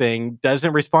 eyes thing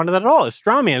doesn't respond to that at all. It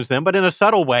strawmans them, but in a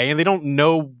subtle way, and they don't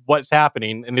know what's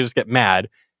happening, and they just get mad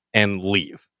and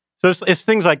leave. So it's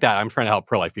things like that I'm trying to help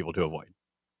pro-life people to avoid.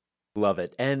 Love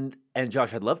it. And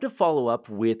Josh, I'd love to follow up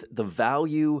with the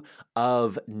value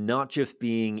of not just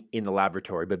being in the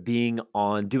laboratory, but being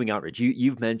on doing outreach.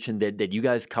 You've mentioned that you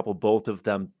guys couple both of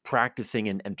them, practicing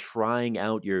and trying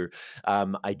out your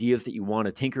ideas that you want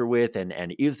to tinker with,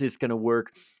 and is this going to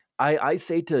work? I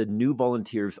say to new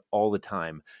volunteers all the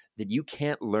time that you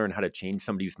can't learn how to change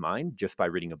somebody's mind just by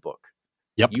reading a book.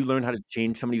 Yep. You learn how to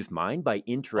change somebody's mind by Well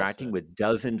interacting said. with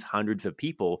dozens, hundreds of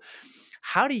people.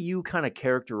 How do you kind of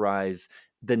characterize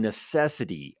the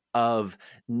necessity of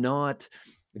not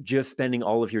just spending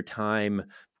all of your time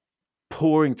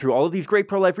pouring through all of these great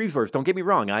pro-life resources? Don't get me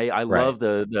wrong. I Right. love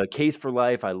the Case for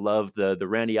Life. I love the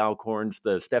Randy Alcorns,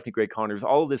 the Stephanie Gray Connors,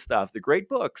 all of this stuff. They're great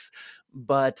books,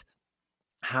 but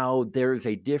how there's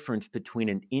a difference between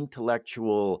an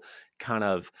intellectual kind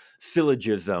of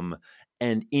syllogism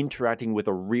and interacting with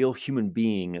a real human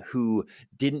being who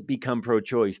didn't become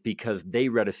pro-choice because they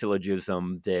read a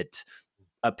syllogism that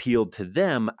appealed to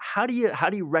them. How do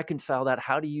you reconcile that?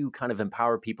 How do you kind of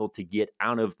empower people to get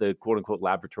out of the quote unquote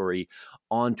laboratory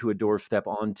onto a doorstep,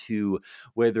 onto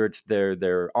whether it's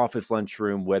their office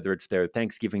lunchroom, whether it's their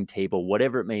Thanksgiving table,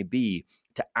 whatever it may be,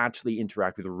 to actually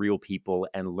interact with real people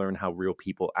and learn how real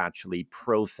people actually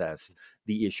process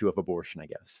the issue of abortion, I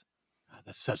guess.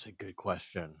 That's such a good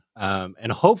question.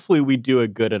 And hopefully we do a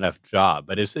good enough job.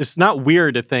 But it's not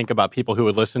weird to think about people who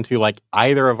would listen to like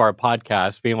either of our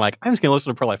podcasts being like, I'm just gonna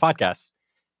listen to pro life podcasts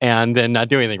and then not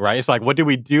do anything, right? It's like, what do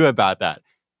we do about that?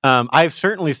 I've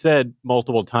certainly said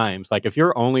multiple times, like if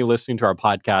you're only listening to our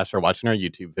podcast or watching our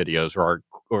YouTube videos or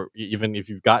even if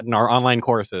you've gotten our online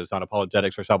courses on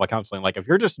apologetics or self counseling, like if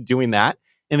you're just doing that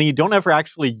and then you don't ever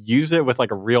actually use it with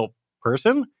like a real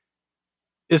person,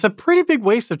 is a pretty big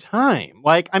waste of time.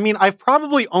 Like, I mean, I've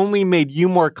probably only made you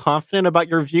more confident about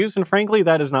your views, and frankly,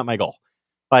 that is not my goal.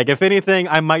 Like, if anything,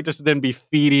 I might just then be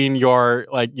feeding your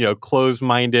like,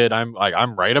 closed-minded. I'm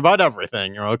right about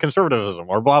everything, conservatism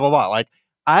or blah blah blah. Like,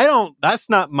 I don't. That's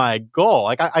not my goal.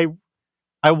 Like,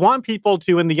 I want people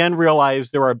to, in the end,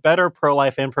 realize there are better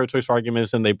pro-life and pro-choice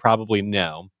arguments than they probably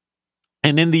know,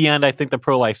 and in the end, I think the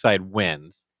pro life side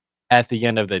wins at the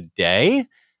end of the day.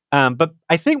 But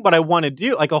I think what I want to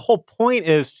do, like a whole point,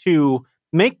 is to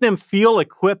make them feel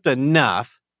equipped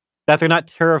enough that they're not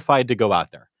terrified to go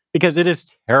out there because it is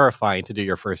terrifying to do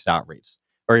your first outreach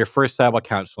or your first cyber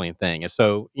counseling thing. And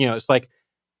so, it's like,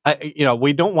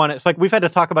 we don't want it. It's like we've had to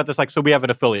talk about this. Like, so we have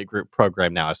an affiliate group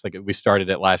program now. It's like we started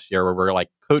it last year where we're like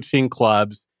coaching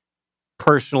clubs,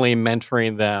 personally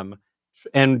mentoring them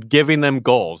and giving them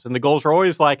goals. And the goals are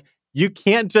always like, you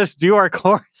can't just do our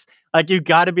course. Like you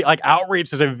got to be like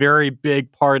outreach is a very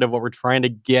big part of what we're trying to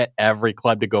get every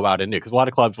club to go out and do. Because a lot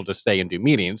of clubs will just stay and do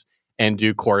meetings and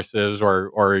do courses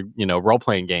or role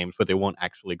playing games, but they won't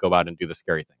actually go out and do the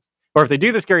scary things. Or if they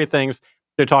do the scary things,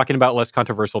 they're talking about less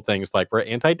controversial things like we're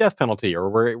anti-death penalty or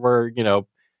we're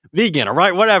vegan or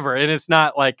right whatever. And it's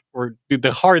not like we're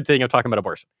the hard thing of talking about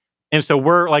abortion. And so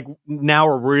we're like now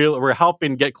we're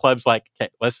helping get clubs like, okay,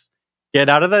 let's get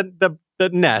out of the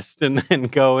nest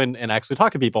and go and actually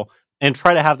talk to people and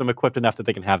try to have them equipped enough that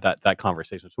they can have that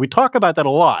conversation. So we talk about that a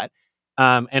lot.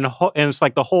 And it's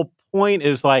like the whole point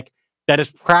is like that is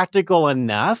practical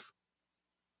enough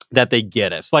that they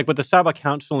get it. So like with the cyber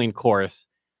counseling course,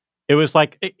 it was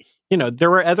like there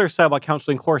were other cyber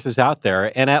counseling courses out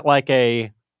there, and at like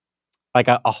a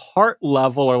heart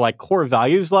level or like core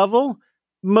values level,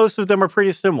 most of them are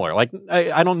pretty similar. Like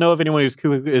I don't know of anyone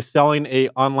who is selling a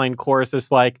online course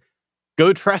that's like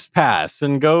go trespass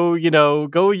and go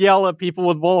yell at people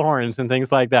with bullhorns and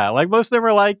things like that. Like most of them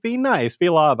are like be nice, be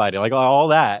law abiding, like all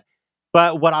that.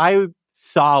 But what I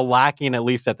saw lacking, at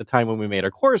least at the time when we made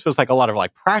our course, was like a lot of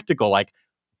like practical, like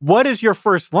what is your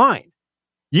first line?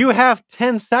 You have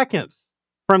 10 seconds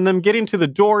from them getting to the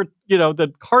door,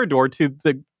 the car door to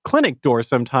the clinic door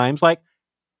sometimes. Like,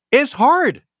 it's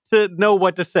hard to know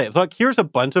what to say. It's like, here's a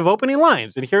bunch of opening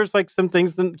lines, and here's like some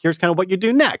things, and here's kind of what you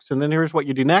do next, and then here's what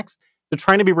you do next. They're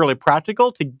trying to be really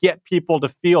practical to get people to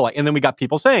feel like, and then we got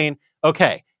people saying,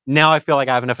 okay, now I feel like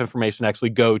I have enough information to actually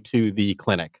go to the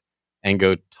clinic and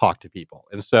go talk to people.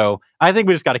 And so I think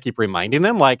we just got to keep reminding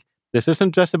them, like, this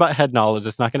isn't just about head knowledge.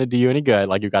 It's not going to do you any good.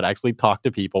 Like, you got to actually talk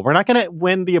to people. We're not going to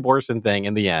win the abortion thing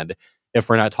in the end if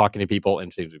we're not talking to people and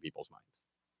changing people's minds.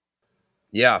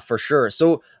 Yeah, for sure.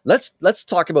 So let's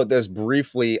talk about this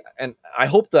briefly, and I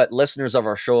hope that listeners of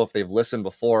our show, if they've listened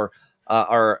before,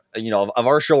 are of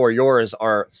our show or yours,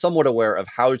 are somewhat aware of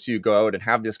how to go out and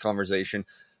have this conversation.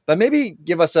 But maybe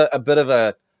give us a bit of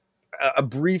a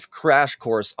brief crash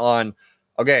course on,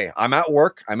 okay, I'm at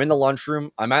work, I'm in the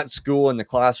lunchroom, I'm at school in the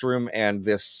classroom, and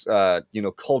this,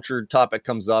 culture topic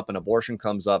comes up and abortion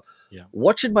comes up. Yeah.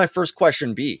 What should my first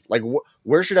question be? Like,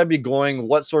 where should I be going?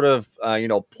 What sort of,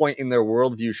 point in their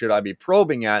worldview should I be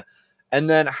probing at? And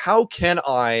then how can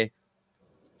I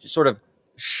sort of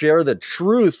share the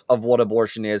truth of what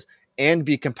abortion is and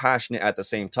be compassionate at the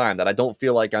same time, that I don't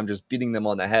feel like I'm just beating them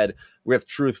on the head with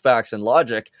truth, facts, and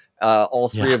logic, all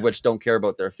three Yeah. of which don't care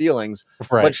about their feelings,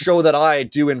 but Right. show that I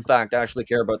do, in fact, actually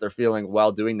care about their feeling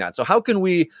while doing that. So, how can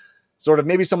we sort of,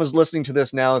 maybe someone's listening to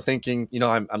this now thinking,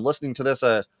 I'm listening to this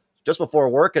just before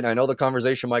work, and I know the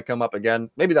conversation might come up again.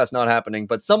 Maybe that's not happening,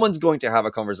 but someone's going to have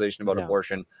a conversation about Yeah.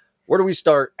 abortion. Where do we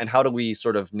start, and how do we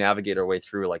sort of navigate our way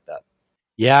through like that?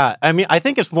 Yeah, I mean, I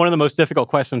think it's one of the most difficult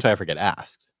questions I ever get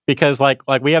asked because, like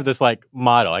we have this like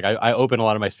motto. Like I open a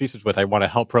lot of my speeches with, I want to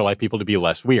help pro-life people to be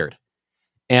less weird,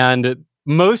 and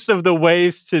most of the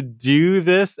ways to do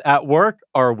this at work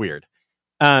are weird.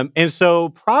 And so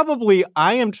probably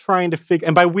I am trying to figure,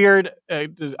 and by weird,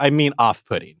 I mean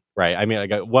off-putting, right? I mean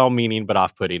like a well-meaning but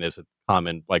off-putting is a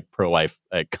common like pro-life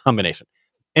combination,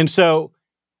 and so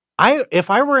if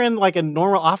I were in like a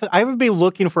normal office, I would be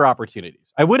looking for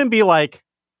opportunities. I wouldn't be like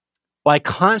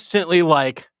constantly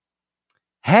like,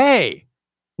 "Hey,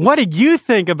 what do you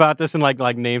think about this?" And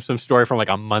like name some story from like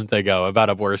a month ago about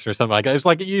abortion or something like that. It's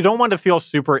like you don't want to feel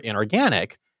super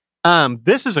inorganic.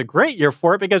 This is a great year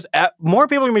for it because more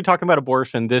people are going to be talking about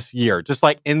abortion this year, just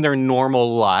like in their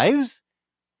normal lives,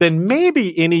 than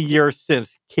maybe any year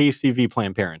since KCV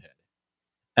Planned Parenthood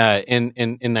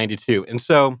in '92. And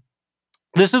so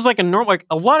this is like a normal. Like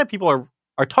a lot of people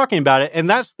are talking about it, and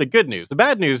that's the good news. The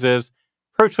bad news is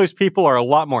pro-choice people are a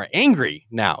lot more angry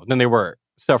now than they were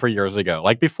several years ago.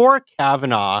 Like before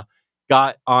Kavanaugh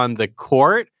got on the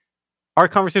court, our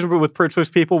conversation with pro-choice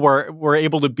people were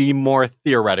able to be more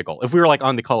theoretical. If we were like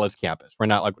on the college campus, we're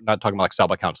not talking about like cell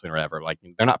block counseling or whatever. Like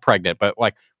they're not pregnant, but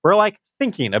like we're like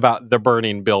thinking about the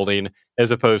burning building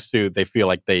as opposed to they feel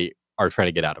like they are trying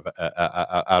to get out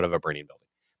of a burning building.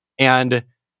 And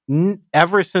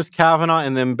ever since Kavanaugh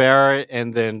and then Barrett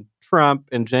and then Trump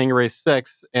and January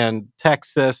 6th and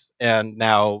Texas and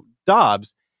now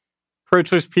Dobbs,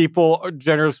 pro-choice people,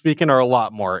 generally speaking, are a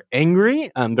lot more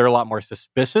angry. They're a lot more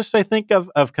suspicious, I think,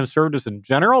 of conservatives in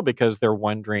general because they're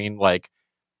wondering, like,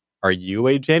 are you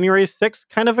a January 6th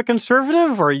kind of a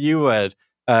conservative? Or are you a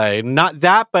not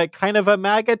that, but kind of a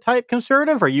MAGA type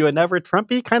conservative? Are you a never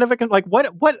Trumpy kind of like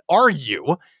what are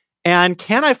you? And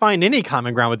can I find any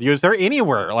common ground with you? Is there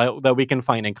anywhere like, that we can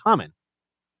find in common?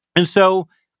 And so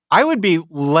I would be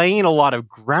laying a lot of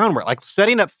groundwork, like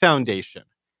setting up foundation.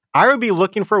 I would be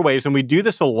looking for ways, and we do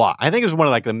this a lot. I think it's one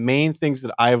of like the main things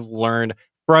that I've learned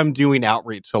from doing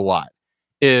outreach a lot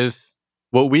is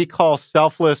what we call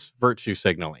selfless virtue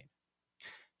signaling.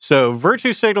 So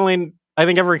virtue signaling, I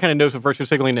think everyone kind of knows what virtue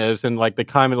signaling is, and like the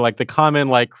common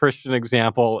like Christian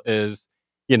example is,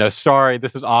 sorry,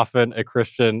 this is often a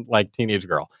Christian like teenage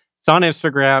girl. It's on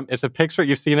Instagram. It's a picture.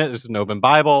 You've seen it. There's an open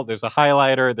Bible. There's a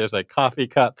highlighter. There's a coffee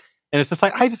cup, and it's just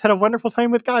like I just had a wonderful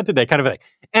time with God today, kind of a thing.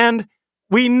 And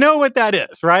we know what that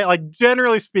is, right? Like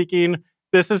generally speaking,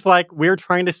 this is like we're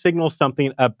trying to signal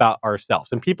something about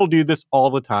ourselves, and people do this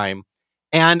all the time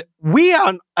and we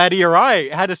at ERI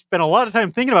had to spend a lot of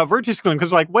time thinking about virtue signaling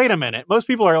because, like, wait a minute, most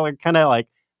people are like kind of like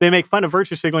they make fun of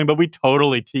virtue signaling, but we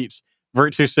totally teach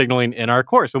virtue signaling in our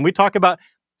course. When we talk about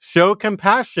show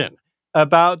compassion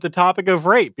about the topic of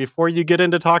rape before you get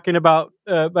into talking about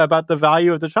the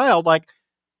value of the child, like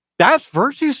that's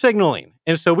virtue signaling.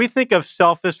 And so we think of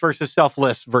selfish versus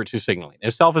selfless virtue signaling.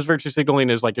 And selfish virtue signaling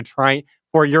is like you're trying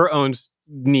for your own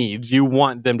needs. You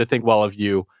want them to think well of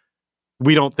you.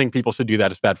 We don't think people should do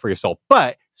that. It's bad for your soul.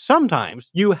 But sometimes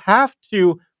you have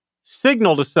to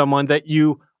signal to someone that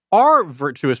you are a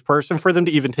virtuous person for them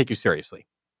to even take you seriously.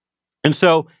 And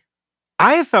so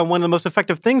I have found one of the most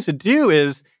effective things to do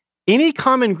is any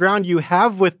common ground you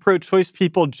have with pro-choice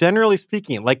people, generally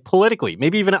speaking, like politically,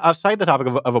 maybe even outside the topic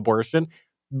of abortion,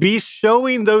 be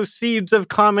showing those seeds of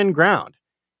common ground.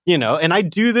 And I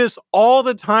do this all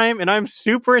the time and I'm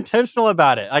super intentional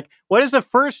about it. Like, what is the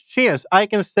first chance I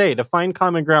can say to find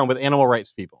common ground with animal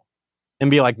rights people and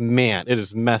be like, man, it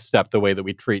is messed up the way that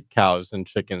we treat cows and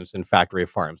chickens in factory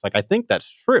farms? Like, I think that's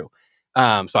true.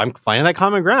 So I'm finding that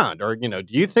common ground. Or, do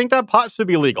you think that pot should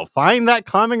be legal? Find that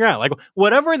common ground. Like,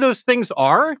 whatever those things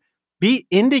are, be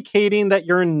indicating that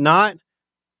you're not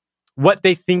what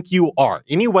they think you are.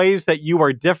 Any ways that you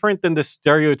are different than the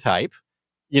stereotype,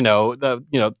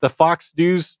 the Fox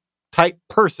News type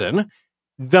person,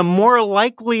 the more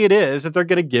likely it is that they're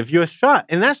going to give you a shot.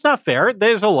 And that's not fair.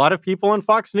 There's a lot of people on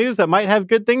Fox News that might have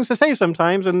good things to say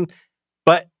sometimes,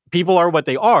 but people are what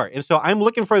they are. And so I'm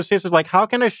looking for those chances, like, how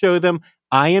can I show them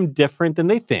I am different than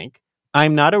they think?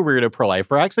 I'm not a weirdo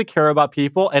pro-lifer. I actually care about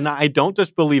people, and I don't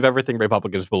just believe everything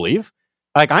Republicans believe.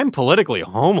 Like, I'm politically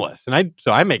homeless, and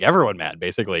I make everyone mad,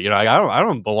 basically. I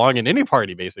don't belong in any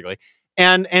party, basically.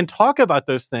 And talk about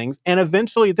those things, and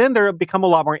eventually then there become a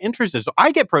lot more interested. So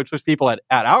I get pro-choice people at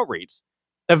outreach,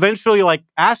 eventually, like,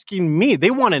 asking me,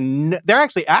 they're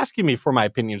actually asking me for my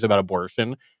opinions about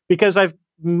abortion because I've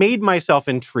made myself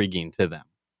intriguing to them,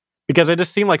 because I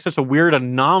just seem like such a weird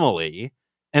anomaly.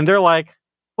 And they're like,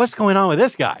 what's going on with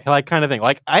this guy? Like, kind of thing.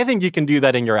 Like, I think you can do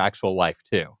that in your actual life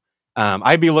too.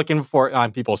 I'd be looking for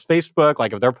on people's Facebook,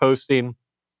 like if they're posting,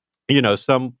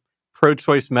 some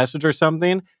pro-choice message or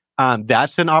something,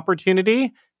 that's an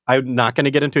opportunity. I'm not going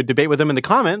to get into a debate with them in the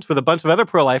comments with a bunch of other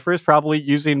pro-lifers, probably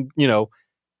using,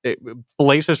 eh,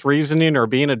 fallacious reasoning or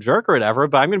being a jerk or whatever,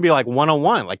 but I'm going to be like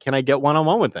one-on-one. Like, can I get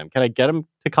one-on-one with them? Can I get them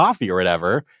to coffee or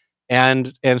whatever,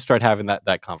 and start having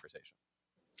that conversation?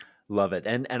 Love it.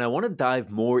 And I want to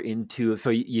dive more into, so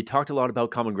you talked a lot about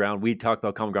common ground. We talk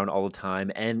about common ground all the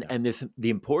time, and Yeah. the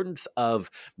importance of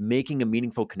making a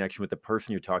meaningful connection with the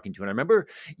person you're talking to. And I remember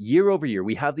year over year,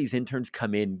 we have these interns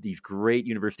come in, these great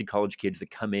university college kids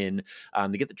that come in,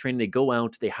 they get the training, they go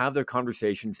out, they have their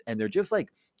conversations, and they're just like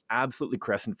absolutely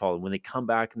crescent fallen when they come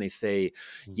back and they say,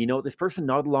 Mhm. this person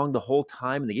nodded along the whole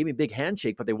time and they gave me a big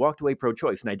handshake, but they walked away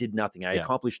pro-choice and I did nothing. I Yeah.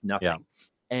 accomplished Yeah. nothing. Yep.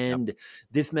 And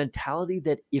this mentality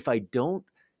that if I don't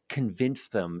convince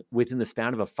them within the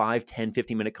span of a 5, 10,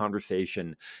 15-minute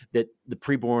conversation that the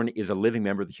preborn is a living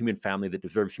member of the human family that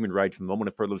deserves human rights from the moment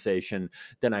of fertilization,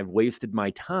 then I've wasted my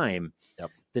time. Yep.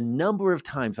 The number of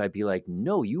times I'd be like,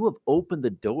 no, you have opened the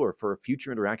door for a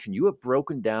future interaction. You have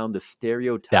broken down the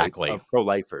stereotype Exactly. of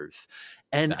pro-lifers.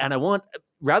 And I Exactly. want,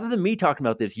 rather than me talking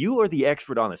about this, you are the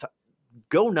expert on this.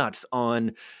 Go nuts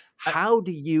on I, how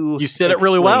do you you said it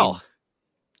really explain well.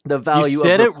 the You value of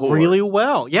said it rapport? really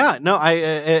well. Yeah, no,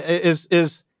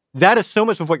 is that is so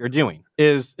much of what you're doing.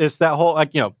 Is that whole,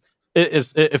 like,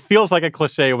 it feels like a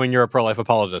cliche when you're a pro life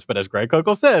apologist, but as Greg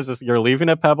Kokel says, is you're leaving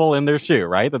a pebble in their shoe,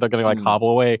 right? That they're going to, like, Mm. hobble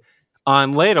away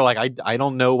on later. Like, I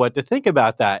don't know what to think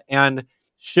about that, and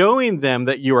showing them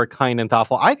that you are kind and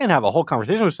thoughtful. I can have a whole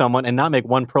conversation with someone and not make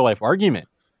one pro life argument,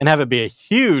 and have it be a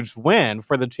huge win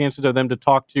for the chances of them to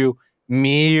talk to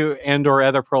me and or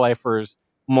other pro lifers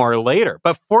more later.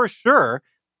 But for sure,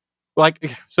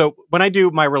 like, so when I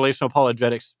do my relational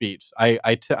apologetics speech,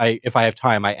 if I have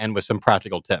time, I end with some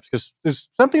practical tips, because there's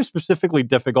something specifically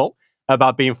difficult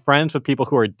about being friends with people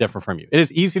who are different from you. It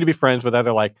is easy to be friends with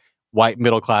other, like, white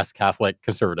middle class Catholic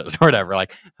conservatives or whatever.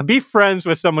 Like, be friends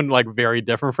with someone, like, very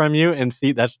different from you, and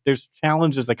see there's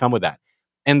challenges that come with that.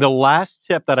 And the last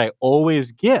tip that I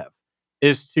always give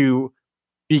is to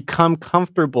become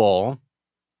comfortable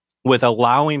with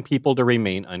allowing people to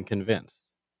remain unconvinced.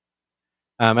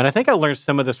 And I think I learned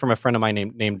some of this from a friend of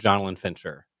mine named Jonathan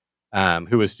Fincher,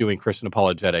 who was doing Christian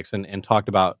apologetics, and talked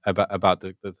about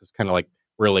this kind of like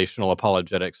relational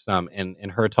apologetics, in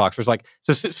her talks. There's like,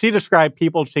 so she described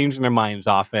people changing their minds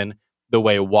often the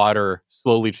way water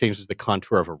slowly changes the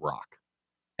contour of a rock.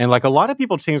 And, like, a lot of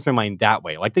people change their mind that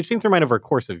way. Like, they change their mind over a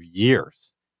course of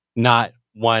years, not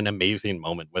one amazing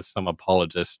moment with some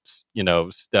apologist,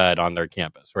 stud on their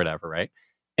campus or whatever, right?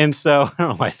 And so, I don't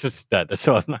know why it's just stud. That's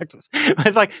so obnoxious.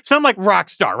 It's like some, like, rock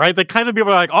star, right? The kind of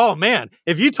people are like, oh man,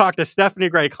 if you talk to Stephanie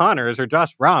Gray Connors or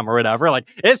Josh Brahm or whatever, like,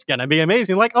 it's gonna be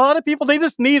amazing. Like, a lot of people, they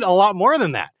just need a lot more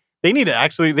than that. They need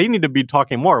to be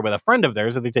talking more with a friend of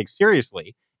theirs that they take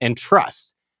seriously and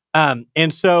trust. And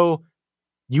so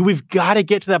we've got to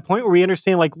get to that point where we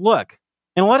understand, like, look,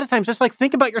 and a lot of times, just, like,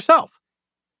 think about yourself.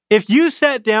 If you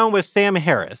sat down with Sam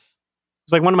Harris,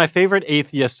 who's, like, one of my favorite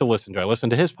atheists to listen to. I listen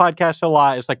to his podcast a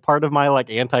lot. It's like part of my, like,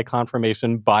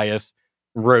 anti-confirmation bias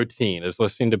routine, is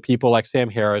listening to people like Sam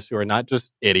Harris, who are not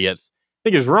just idiots. I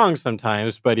think he's wrong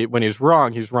sometimes, but when he's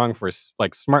wrong for,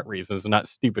 like, smart reasons and not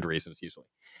stupid reasons usually.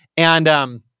 And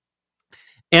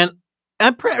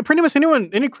and pretty much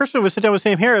any Christian would sit down with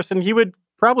Sam Harris, and he would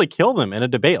probably kill them in a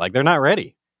debate. Like, they're not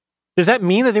ready. Does that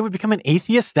mean that they would become an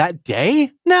atheist that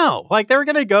day? No. Like, they're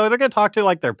going to talk to,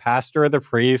 like, their pastor or the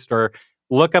priest, or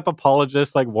look up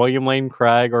apologists like William Lane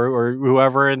Craig, or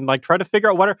whoever, and, like, try to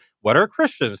figure out what are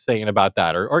Christians saying about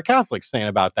that, or Catholics saying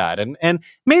about that. And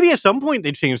maybe at some point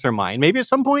they change their mind. Maybe at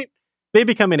some point they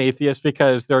become an atheist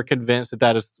because they're convinced that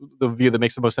that is the view that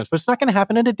makes the most sense. But it's not going to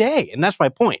happen in a day. And that's my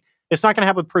point. It's not going to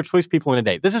happen with pro-choice people in a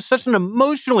day. This is such an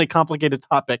emotionally complicated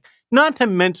topic, not to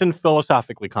mention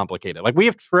philosophically complicated. Like, we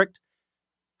have tricked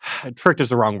is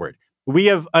the wrong word. We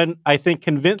have, I think,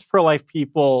 convinced pro-life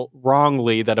people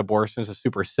wrongly that abortion is a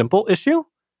super simple issue.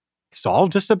 it's all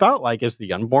just about like, is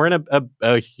the unborn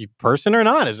a person or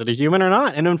not? Is it a human or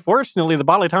not? And unfortunately, the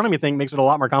bodily autonomy thing makes it a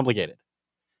lot more complicated.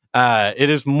 It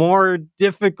is more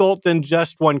difficult than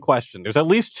just one question. There's at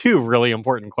least two really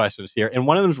important questions here, and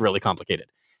one of them is really complicated.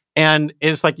 And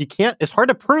it's like it's hard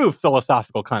to prove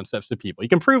philosophical concepts to people. You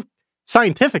can prove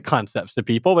scientific concepts to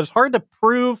people, but it's hard to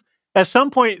prove. At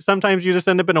some point, sometimes you just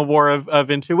end up in a war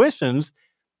of intuitions.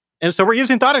 And so we're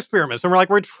using thought experiments and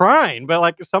we're trying, but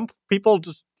like some people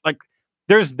just like,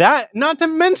 there's that, not to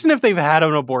mention if they've had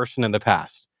an abortion in the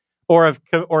past or have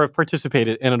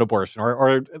participated in an abortion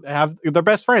or have their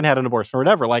best friend had an abortion or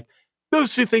whatever. Like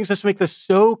those two things just make this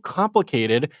so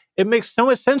complicated. It makes so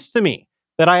much sense to me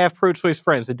that I have pro-choice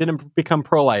friends that didn't become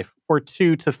pro-life for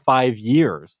 2 to 5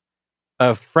 years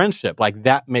of friendship. Like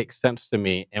that makes sense to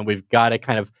me. And we've got to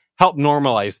kind of help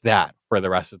normalize that for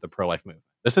the rest of the pro-life movement.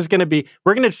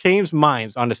 We're going to change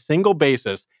minds on a single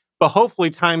basis, but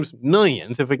hopefully times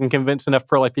millions if we can convince enough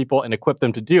pro-life people and equip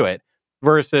them to do it,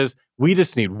 versus we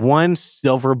just need one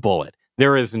silver bullet.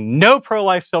 There is no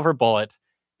pro-life silver bullet.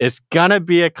 It's going to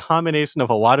be a combination of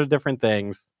a lot of different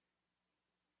things.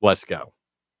 Let's go.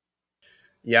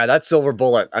 Yeah, that silver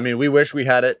bullet. I mean, we wish we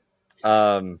had it.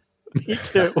 Me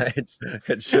too.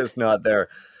 It's just not there.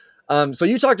 So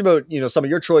you talked about, some of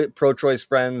your pro-choice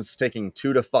friends taking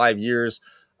 2 to 5 years.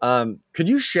 Could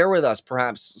you share with us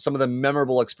perhaps some of the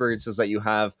memorable experiences that you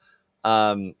have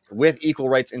with Equal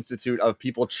Rights Institute of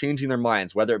people changing their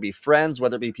minds, whether it be friends,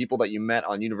 whether it be people that you met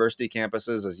on university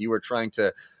campuses as you were trying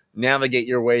to navigate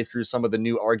your way through some of the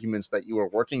new arguments that you were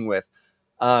working with?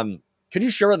 Could you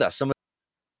share with us some of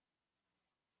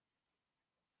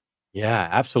Yeah,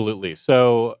 absolutely.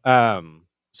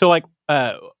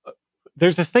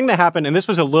 There's this thing that happened, and this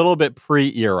was a little bit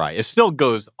pre-ERI. It still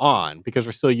goes on because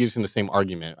we're still using the same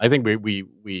argument. I think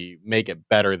we make it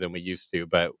better than we used to,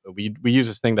 but we use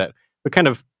this thing that we kind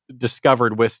of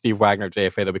discovered with Steve Wagner,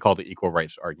 JFA, that we call the equal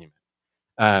rights argument.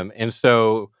 And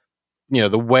so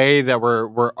the way that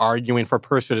we're arguing for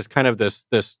person is kind of this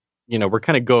we're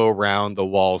kind of go around the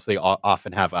walls they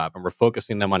often have up, and we're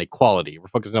focusing them on equality. We're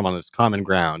focusing them on this common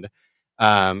ground,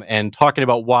 and talking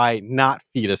about why not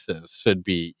fetuses should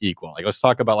be equal. Like let's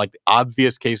talk about like the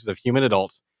obvious cases of human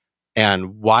adults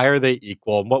and why are they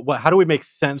equal? How do we make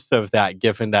sense of that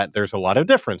given that there's a lot of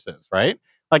differences, right?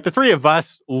 Like the three of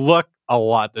us look a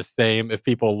lot the same. If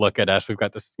people look at us, we've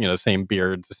got this, same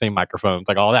beards, the same microphones,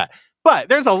 like all that. But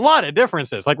there's a lot of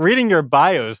differences. Like reading your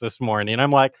bios this morning,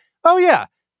 I'm like, oh yeah,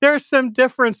 there's some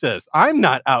differences. I'm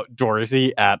not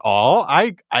outdoorsy at all.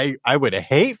 I would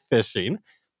hate fishing.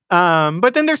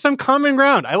 But then there's some common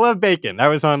ground. I love bacon. That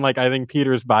was on like I think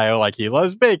Peter's bio, like he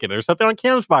loves bacon. There's something on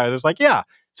Cam's bio. There's like, yeah.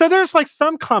 So there's like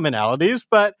some commonalities,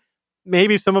 but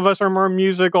maybe some of us are more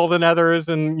musical than others,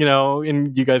 and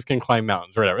you guys can climb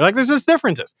mountains or whatever. Like there's just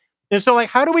differences. And so like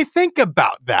how do we think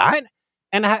about that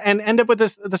and end up with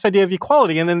this idea of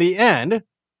equality? And in the end,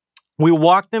 we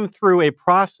walk them through a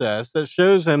process that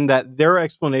shows them that their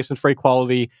explanations for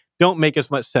equality don't make as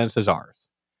much sense as ours.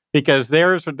 Because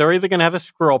they're either going to have a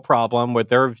squirrel problem with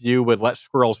their view would let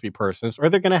squirrels be persons, or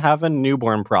they're going to have a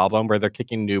newborn problem where they're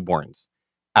kicking newborns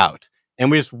out. And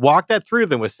we just walk that through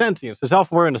them with sentience, and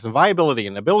self-awareness, and viability,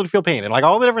 and ability to feel pain, and like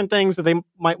all the different things that they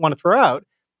might want to throw out.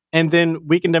 And then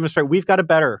we can demonstrate we've got a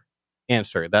better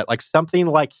answer, that like something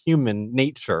like human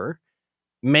nature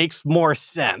makes more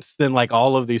sense than like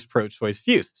all of these pro-choice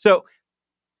views. So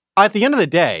at the end of the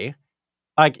day,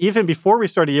 like even before we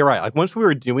started ERI, like once we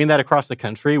were doing that across the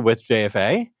country with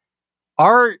JFA,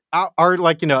 our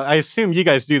like, I assume you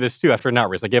guys do this too after an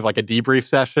outreach. Like you have like a debrief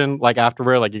session, like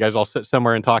afterward, like you guys all sit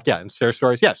somewhere and talk, yeah, and share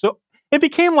stories. Yeah. So it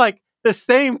became like the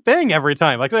same thing every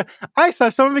time. Like I saw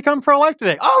someone become pro-life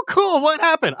today. Oh, cool. What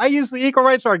happened? I used the equal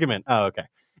rights argument. Oh, okay.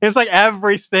 It's like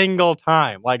every single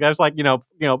time. Like that's like,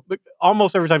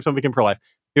 almost every time someone became pro-life,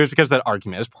 it was because of that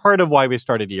argument. It's part of why we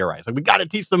started ERI. It's like we got to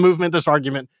teach the movement this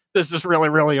argument. This is really,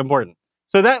 really important.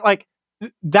 So that like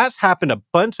that's happened a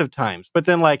bunch of times. But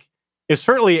then like it's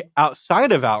certainly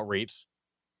outside of outreach,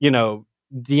 Deanna,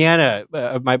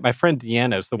 my friend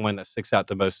Deanna is the one that sticks out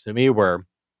the most to me, where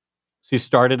she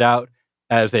started out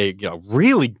as a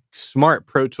really smart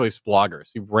pro-choice blogger.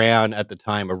 She ran at the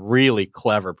time a really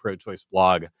clever pro-choice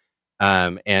blog,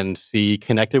 and she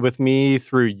connected with me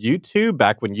through YouTube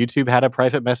back when YouTube had a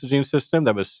private messaging system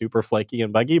that was super flaky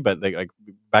and buggy. But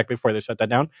back before they shut that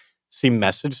down, she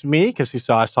messaged me because she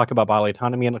saw us talk about bodily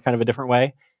autonomy in a kind of a different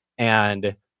way,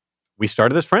 and we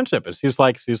started this friendship. And she's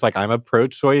like, I'm a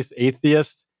pro-choice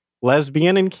atheist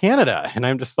lesbian in Canada. And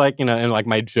I'm just like, and like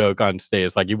my joke on stage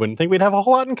is like, you wouldn't think we'd have a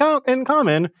whole lot in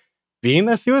common being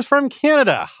that she was from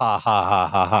Canada. Ha ha ha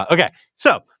ha ha. Okay.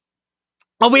 So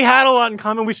Oh, we had a lot in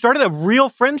common. We started a real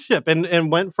friendship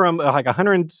and went from like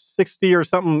 160 or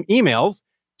something emails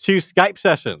to Skype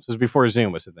sessions. This was before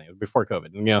Zoom was the thing. It was before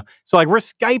COVID. And, so like we're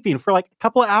Skyping for like a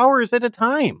couple of hours at a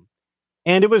time.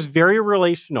 And it was very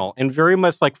relational and very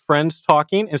much like friends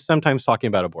talking and sometimes talking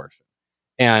about abortion.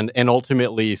 And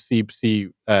ultimately,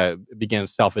 CPC began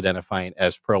self-identifying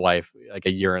as pro-life like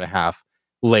a year and a half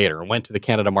later, and went to the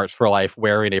Canada March for Life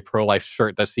wearing a pro-life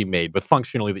shirt that she made with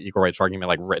functionally the equal rights argument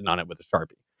like written on it with a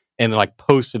Sharpie, and then like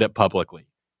posted it publicly,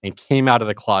 and came out of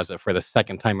the closet for the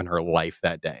second time in her life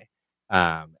that day.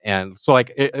 And so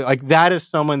like that is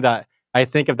someone that I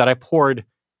think of that I poured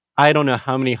I don't know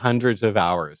how many hundreds of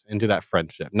hours into that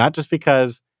friendship, not just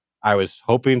because I was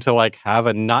hoping to like have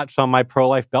a notch on my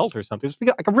pro-life belt or something. Just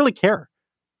because I really care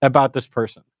about this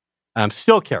person.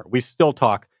 Still care. We still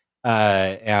talk,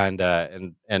 and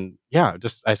yeah,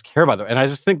 just I just care about them, and I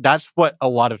just think that's what a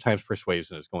lot of times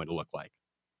persuasion is going to look like.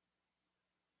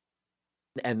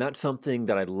 And that's something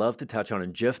that I'd love to touch on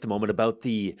in just a moment about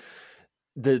the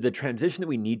transition that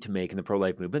we need to make in the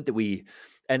pro-life movement that we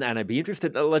and I'd be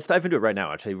interested let's dive into it right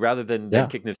now actually rather than Yeah,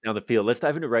 kicking this down the field. Let's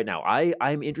dive into it right now.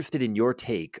 I'm interested in your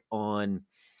take on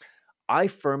I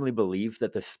firmly believe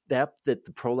that the step that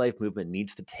the pro-life movement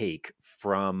needs to take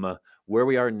from where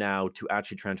we are now to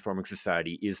actually transforming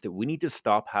society is that we need to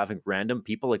stop having random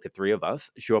people like the three of us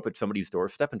show up at somebody's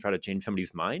doorstep and try to change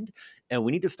somebody's mind. And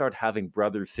we need to start having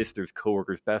brothers, sisters,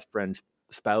 coworkers, best friends,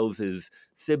 spouses,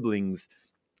 siblings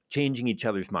changing each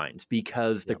other's minds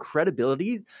because the yeah,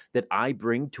 credibility that I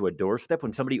bring to a doorstep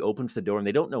when somebody opens the door and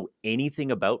they don't know anything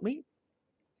about me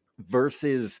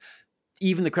versus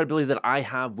even the credibility that I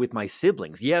have with my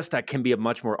siblings. Yes, that can be a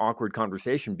much more awkward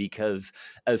conversation because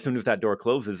as soon as that door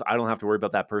closes, I don't have to worry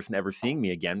about that person ever seeing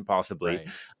me again, possibly.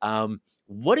 right.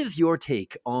 What is your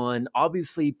take on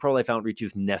obviously pro life outreach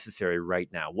is necessary right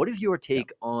now? What is your Yeah,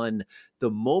 take on the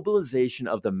mobilization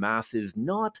of the masses,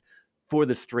 not for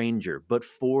the stranger, but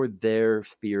for their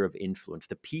sphere of influence,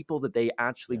 the people that they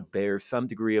actually yeah. bear some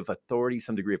degree of authority,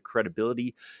 some degree of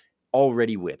credibility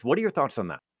already with? What are your thoughts on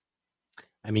that?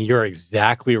 I mean, you're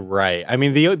exactly right. I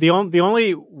mean, the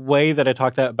only way that I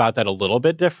talk about that a little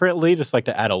bit differently, just like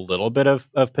to add a little bit of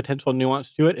potential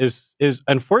nuance to it, is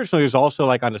unfortunately there's also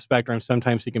like on the spectrum,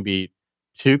 sometimes you can be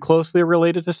too closely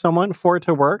related to someone for it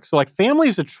to work. So like family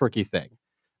is a tricky thing.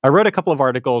 I wrote a couple of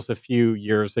articles a few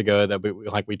years ago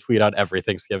that we tweet out every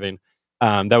Thanksgiving.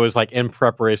 That was like in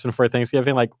preparation for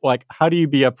Thanksgiving, like how do you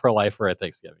be a pro lifer at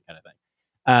Thanksgiving kind of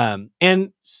thing.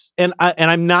 And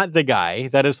I'm not the guy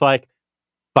that is like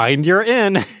find your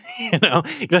in, you know,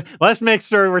 let's make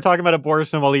sure we're talking about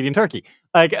abortion while eating turkey.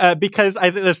 Because I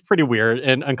think that's pretty weird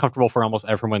and uncomfortable for almost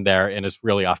everyone there. And it's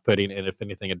really off putting. And if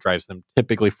anything, it drives them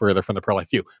typically further from the pro life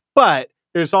view. But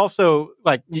there's also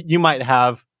like, you might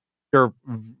have your,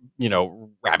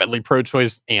 rabidly pro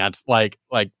choice aunt, like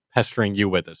pestering you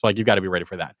with this. Like, you've got to be ready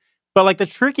for that. But like, the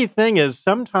tricky thing is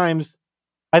sometimes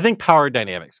I think power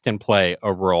dynamics can play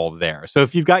a role there. So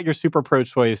if you've got your super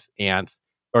pro-choice aunt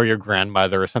or your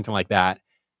grandmother or something like that,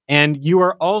 and you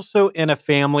are also in a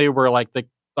family where like the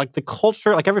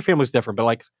culture, like every family is different, but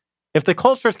like if the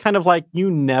culture is kind of like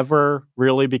you never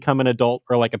really become an adult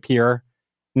or like a peer,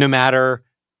 no matter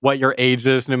what your age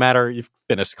is, no matter you've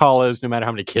finished college, no matter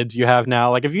how many kids you have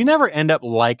now, like if you never end up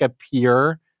like a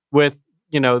peer with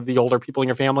the older people in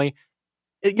your family,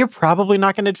 you're probably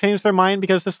not going to change their mind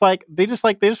because it's like they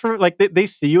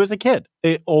see you as a kid,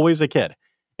 always a kid,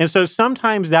 and so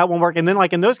sometimes that won't work. And then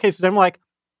like in those cases, I'm like,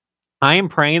 I am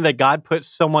praying that God puts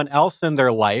someone else in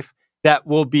their life that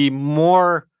will be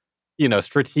more,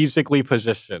 strategically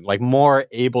positioned, like more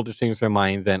able to change their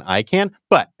mind than I can.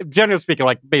 But generally speaking,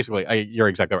 like basically, you're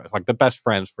exactly right. It's like the best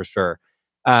friends for sure.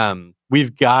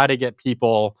 We've got to get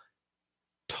people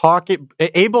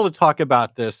able to talk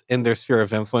about this in their sphere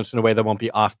of influence in a way that won't be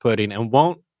off-putting and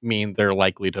won't mean they're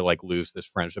likely to like lose this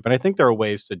friendship. And I think there are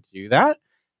ways to do that.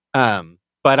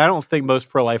 But I don't think most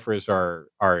pro-lifers are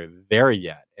there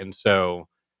yet. And so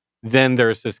then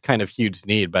there's this kind of huge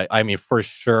need. But I mean, for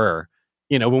sure,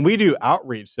 when we do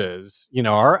outreaches,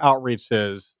 our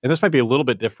outreaches, and this might be a little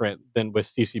bit different than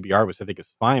with CCBR, which I think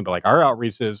is fine, but like our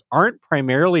outreaches aren't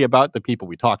primarily about the people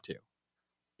we talk to.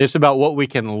 It's about what we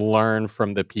can learn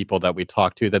from the people that we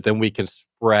talk to that then we can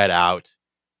spread out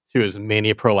to as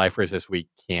many pro-lifers as we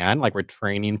can. Like we're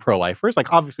training pro-lifers.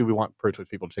 Like obviously we want pro-choice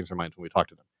people to change their minds when we talk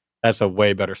to them. That's a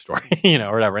way better story,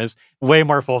 or whatever. It's way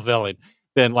more fulfilling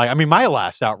than like, I mean, my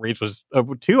last outreach was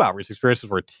two outreach experiences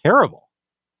were terrible.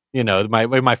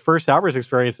 My first outreach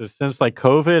experiences since like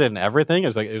COVID and everything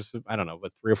is like, it was, I don't know,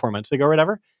 but 3 or 4 months ago or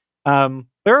whatever.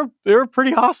 They're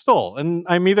pretty hostile, and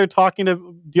I'm either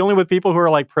dealing with people who are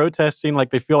like protesting,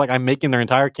 like they feel like I'm making their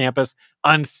entire campus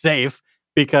unsafe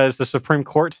because the Supreme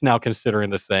Court's now considering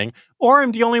this thing, or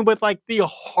I'm dealing with like the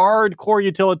hardcore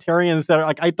utilitarians that are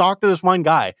like, I talked to this one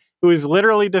guy who is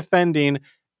literally defending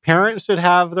parents should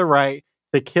have the right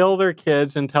to kill their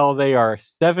kids until they are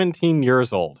 17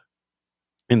 years old.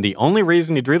 And the only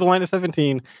reason he drew the line at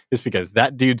 17 is because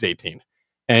that dude's 18.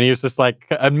 And he was just like,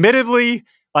 admittedly,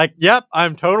 like, yep,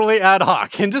 I'm totally ad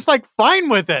hoc and just like fine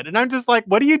with it. And I'm just like,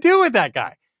 what do you do with that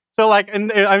guy? So like,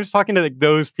 and I was talking to like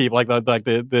those people, like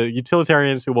the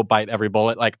utilitarians who will bite every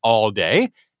bullet like all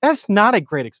day. That's not a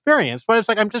great experience. But it's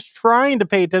like I'm just trying to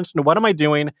pay attention to what am I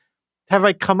doing? Have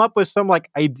I come up with some like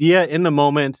idea in the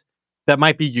moment that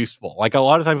might be useful? Like a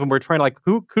lot of times when we're trying to like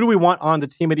who do we want on the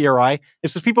team at ERI?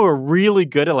 It's just people who are really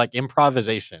good at like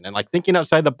improvisation and like thinking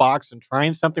outside the box and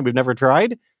trying something we've never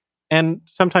tried. And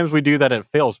sometimes we do that and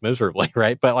it fails miserably,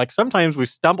 right? But like sometimes we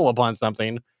stumble upon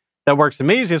something that works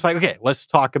amazing. It's like, okay, let's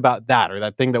talk about that or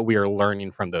that thing that we are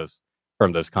learning from those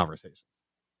conversations.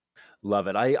 Love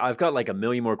it. I've got like a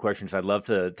million more questions I'd love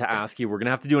to ask you. We're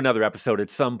gonna have to do another episode at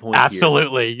some point here.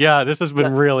 Absolutely. Yeah, this has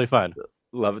been really fun.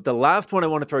 Love it. The last one I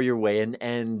want to throw your way,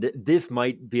 and this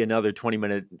might be another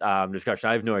 20-minute discussion.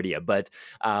 I have no idea, but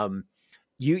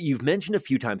you've mentioned a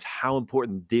few times how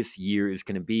important this year is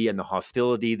going to be, and the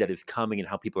hostility that is coming, and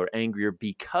how people are angrier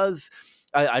because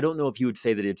I don't know if you would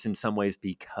say that it's in some ways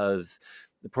because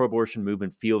the pro-abortion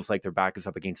movement feels like their back is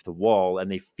up against the wall,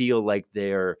 and they feel like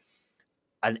they're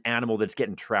an animal that's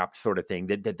getting trapped, sort of thing.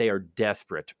 That they are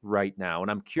desperate right now,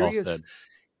 and I'm Well curious said.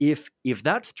 if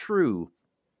that's true.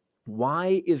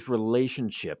 Why is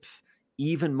relationships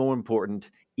even more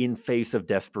important in face of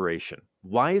desperation?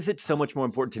 Why is it so much more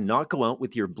important to not go out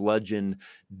with your bludgeon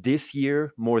this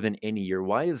year more than any year?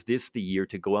 Why is this the year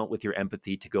to go out with your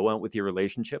empathy, to go out with your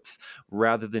relationships,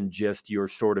 rather than just your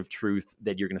sort of truth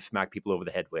that you're going to smack people over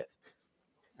the head with?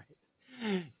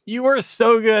 You are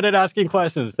so good at asking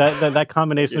questions. That Thank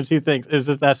combination you. of two things is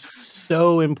that's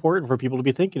so important for people to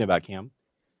be thinking about, Cam.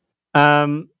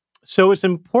 Um, so it's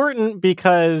important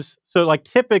because like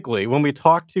typically when we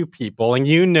talk to people, and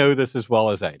you know this as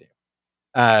well as I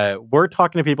do, we're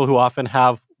talking to people who often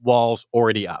have walls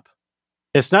already up.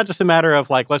 It's not just a matter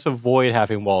of like let's avoid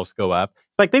having walls go up.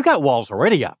 It's like they've got walls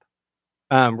already up.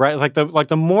 Right? Like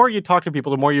the more you talk to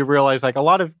people, the more you realize like a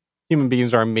lot of human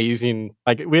beings are amazing.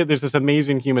 Like there's this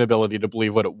amazing human ability to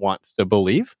believe what it wants to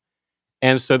believe.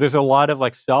 And so there's a lot of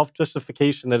like self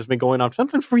justification that has been going on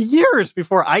sometimes for years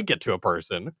before I get to a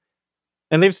person.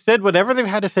 And they've said whatever they've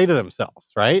had to say to themselves,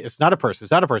 right? It's not a person.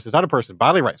 It's not a person. It's not a person.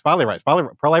 Bodily rights. Bodily rights. Bodily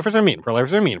pro-lifers are mean.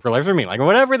 Pro-lifers are mean. Pro-lifers are mean. Like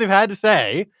whatever they've had to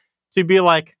say to be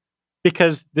like,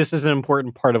 because this is an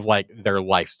important part of like their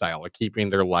lifestyle or keeping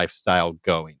their lifestyle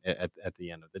going at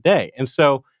the end of the day. And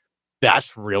so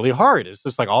that's really hard. It's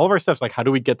just like all of our stuff's like, how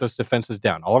do we get those defenses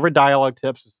down? All of our dialogue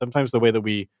tips, sometimes the way that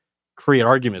we create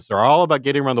arguments, they're all about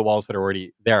getting around the walls that are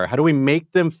already there. How do we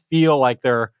make them feel like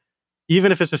they're,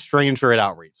 even if it's a stranger at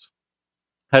Outreach,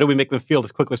 how do we make them feel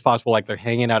as quickly as possible like they're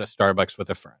hanging out at Starbucks with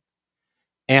a friend?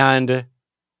 And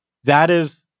that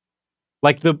is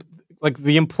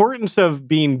the importance of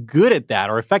being good at that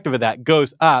or effective at that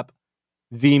goes up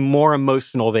the more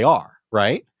emotional they are,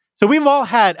 right? So we've all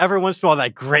had every once in a while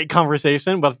that great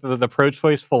conversation with the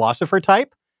pro-choice philosopher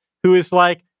type who is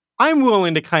like, I'm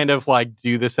willing to kind of like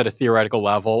do this at a theoretical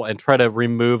level and try to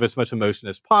remove as much emotion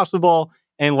as possible.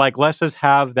 And like, let's just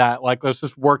have that, like, let's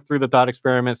just work through the thought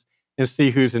experiments and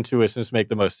see whose intuitions make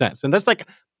the most sense. And that's like,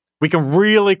 we can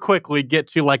really quickly get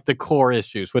to like the core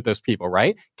issues with those people,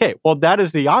 right? Okay, well, that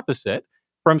is the opposite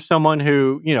from someone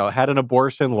who, had an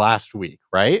abortion last week,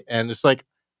 right? And it's like,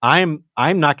 I'm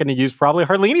not going to use probably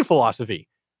hardly any philosophy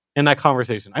in that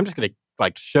conversation. I'm just going to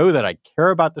like show that I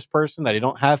care about this person, that I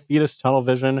don't have fetus tunnel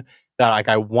vision, that like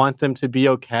I want them to be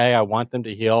okay, I want them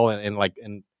to heal,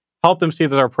 and help them see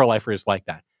that our pro-lifer is like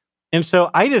that. And so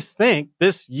I just think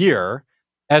this year,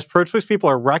 as pro-choice people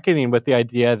are reckoning with the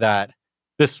idea that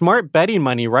the smart betting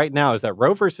money right now is that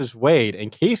Roe versus Wade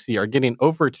and Casey are getting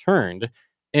overturned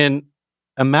in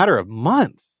a matter of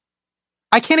months.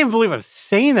 I can't even believe I'm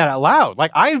saying that out loud.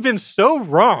 Like, I've been so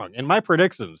wrong in my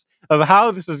predictions of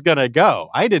how this is going to go.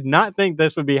 I did not think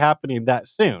this would be happening that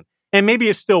soon. And maybe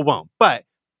it still won't. But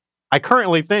I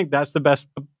currently think that's the best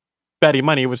betting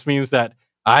money, which means that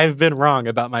I've been wrong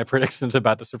about my predictions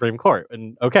about the Supreme Court.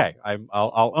 And okay,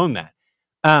 I'll own that.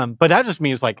 But that just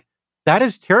means like that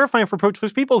is terrifying for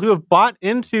pro-choice people who have bought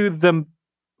into the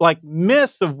like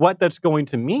myths of what that's going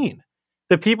to mean.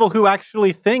 The people who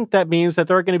actually think that means that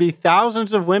there are going to be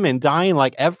thousands of women dying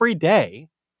like every day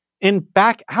in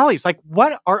back alleys. Like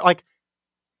what are like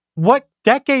what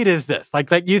decade is this? Like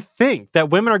that you think that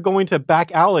women are going to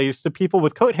back alleys to people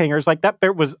with coat hangers like that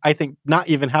was, I think, not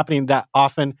even happening that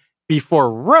often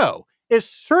before Roe. It's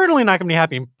certainly not going to be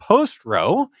happening post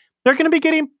Roe. They're going to be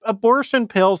getting abortion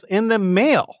pills in the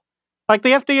mail. Like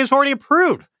the FDA has already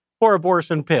approved for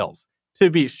abortion pills to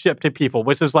be shipped to people,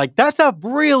 which is like, that's a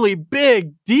really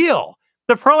big deal.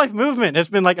 The pro-life movement has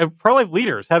been like, pro-life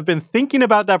leaders have been thinking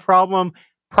about that problem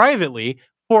privately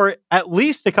for at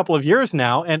least a couple of years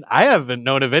now, and I haven't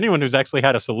known of anyone who's actually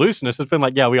had a solution. This has been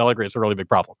like, yeah, we all agree it's a really big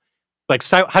problem. Like,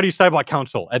 how do you sidewalk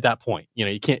counsel at that point?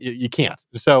 You can't. You can't.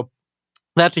 So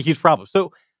that's a huge problem.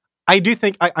 So I do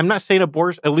think I'm not saying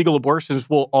illegal abortions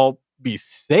will all be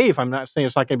safe. I'm not saying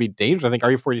it's not going to be dangerous. I think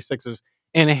RE46 is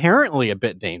inherently a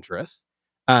bit dangerous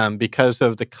because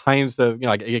of the kinds of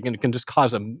like it can just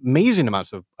cause amazing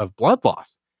amounts of blood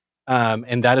loss,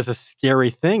 and that is a scary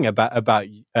thing about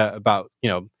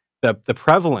the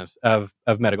prevalence of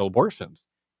medical abortions.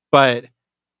 But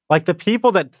like the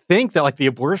people that think that like the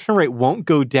abortion rate won't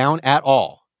go down at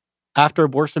all after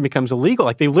abortion becomes illegal,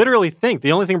 like they literally think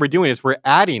the only thing we're doing is we're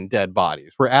adding dead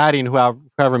bodies. We're adding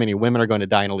however many women are going to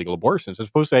die in illegal abortions, as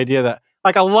opposed to the idea that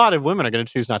like a lot of women are going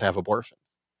to choose not to have abortions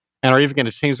and are even going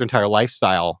to change their entire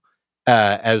lifestyle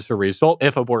as a result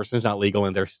if abortion is not legal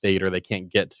in their state or they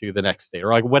can't get to the next state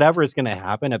or like whatever is going to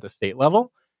happen at the state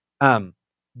level. Um,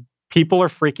 People are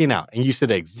freaking out. And you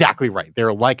said exactly right.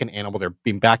 They're like an animal. They're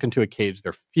being backed into a cage.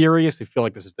 They're furious. They feel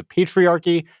like this is the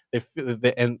patriarchy.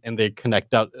 And they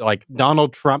connect out like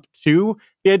Donald Trump to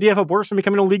the idea of abortion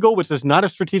becoming illegal, which is not a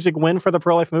strategic win for the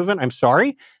pro-life movement. I'm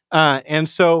sorry. And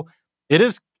so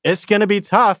it's going to be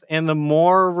tough. And the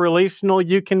more relational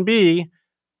you can be,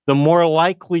 the more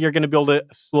likely you're going to be able to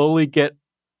slowly get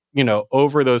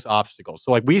over those obstacles.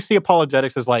 So like we see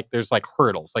apologetics as like there's like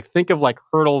hurdles. Like think of like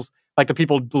hurdles like the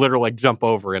people literally like jump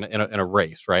over in a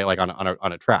race, right? Like on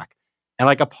a track. And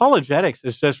like apologetics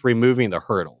is just removing the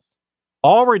hurdles.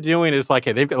 All we're doing is like,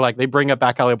 hey, they've got like they bring up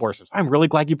back alley abortions. I'm really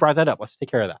glad you brought that up. Let's take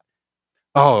care of that.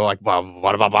 Oh, like, well,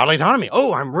 what about bodily autonomy?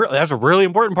 Oh, that's a really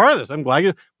important part of this. I'm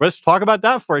glad let's talk about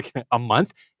that for a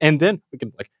month, and then we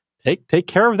can like take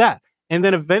care of that. And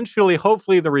then eventually,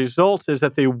 hopefully, the result is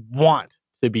that they want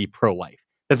to be pro-life,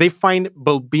 that they find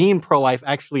being pro-life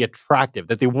actually attractive,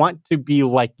 that they want to be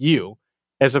like you,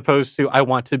 as opposed to I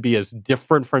want to be as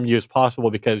different from you as possible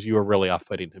because you are really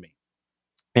off-putting to me.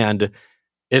 And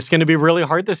it's going to be really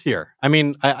hard this year. I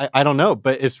mean, I don't know,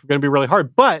 but it's going to be really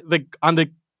hard. But on the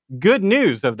good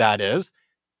news of that is,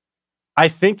 I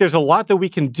think there's a lot that we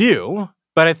can do.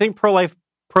 But I think pro-life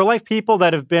people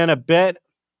that have been a bit,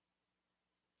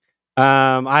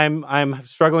 I'm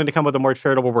struggling to come with a more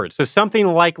charitable word. So something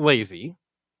like lazy,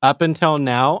 up until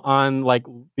now on like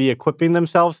the equipping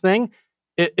themselves thing,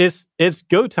 it's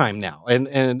go time now.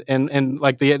 And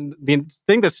like the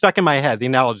thing that's stuck in my head, the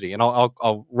analogy, and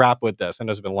I'll wrap with this. I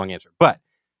know it's been a long answer, but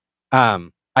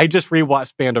I just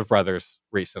rewatched Band of Brothers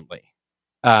recently.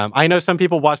 I know some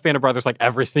people watch Band of Brothers like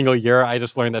every single year. I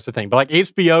just learned that's the thing. But like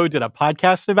HBO did a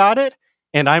podcast about it,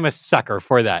 and I'm a sucker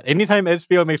for that. Anytime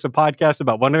HBO makes a podcast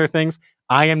about one of their things,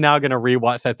 I am now going to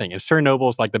rewatch that thing. And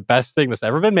Chernobyl's like the best thing that's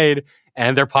ever been made,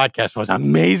 and their podcast was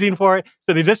amazing for it.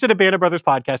 So they just did a Band of Brothers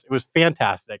podcast. It was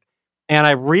fantastic. And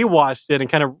I rewatched it and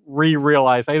kind of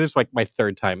realized, this is like my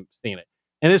third time seeing it.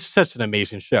 And it's such an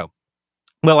amazing show.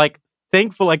 But like,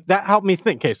 thankful, like that helped me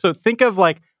think. Okay, so think of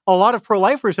like a lot of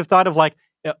pro-lifers have thought of like,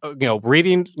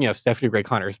 reading, Stephanie Gray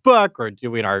Connor's book or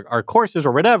doing our courses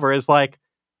or whatever is like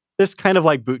this kind of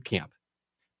like boot camp.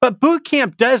 But boot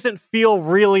camp doesn't feel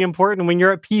really important when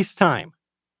you're at peacetime.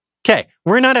 Okay,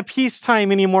 we're not at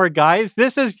peacetime anymore, guys.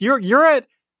 This is you're at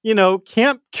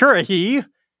Camp Currahee,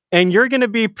 and you're going to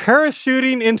be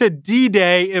parachuting into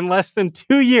D-Day in less than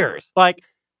 2 years. Like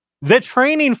the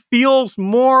training feels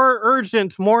more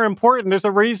urgent, more important. There's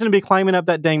a reason to be climbing up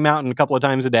that dang mountain a couple of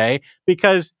times a day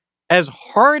because as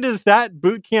hard as that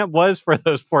boot camp was for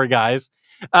those poor guys,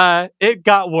 it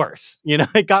got worse.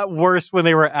 It got worse when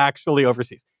they were actually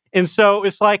overseas. And so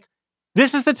it's like,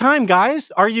 this is the time, guys.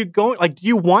 Are you going, like, do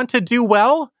you want to do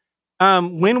well?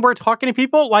 When we're talking to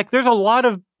people, like, there's a lot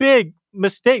of big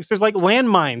mistakes. There's like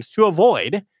landmines to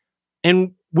avoid.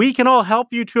 And we can all help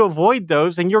you to avoid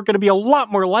those. And you're going to be a lot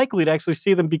more likely to actually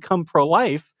see them become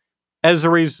pro-life as a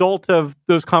result of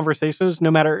those conversations,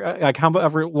 no matter like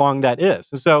however long that is.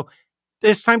 And so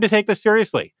it's time to take this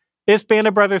seriously. It's Band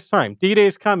of Brothers time. D-Day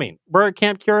is coming. We're at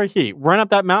Camp Currahee. Run up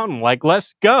that mountain. Like,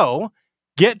 let's go.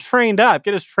 Get trained up.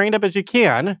 Get as trained up as you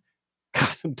can.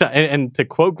 And to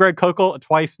quote Greg Kokel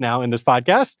twice now in this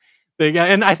podcast,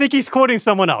 and I think he's quoting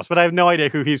someone else, but I have no idea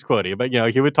who he's quoting. But,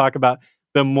 he would talk about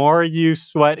the more you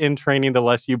sweat in training, the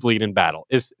less you bleed in battle.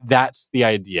 That's the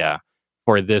idea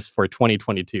for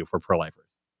 2022 for pro-lifers.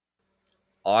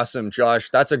 Awesome, Josh.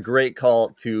 That's a great call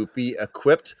to be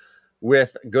equipped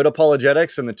with good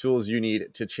apologetics and the tools you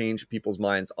need to change people's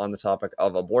minds on the topic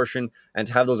of abortion and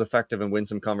to have those effective and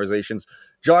winsome conversations.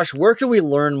 Josh, where can we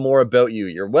learn more about you?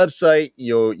 Your website,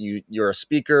 you're a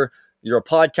speaker, you're a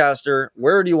podcaster.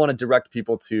 Where do you want to direct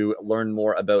people to learn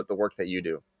more about the work that you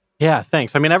do? Yeah,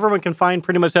 thanks. I mean, everyone can find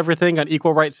pretty much everything on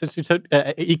Equal Rights Institute,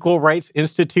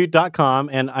 equalrightsinstitute.com.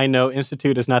 And I know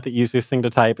institute is not the easiest thing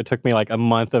to type. It took me like a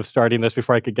month of starting this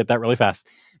before I could get that really fast.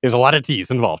 There's a lot of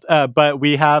T's involved. But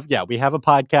we have a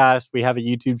podcast. We have a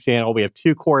YouTube channel. We have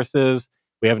 2 courses.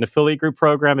 We have an affiliate group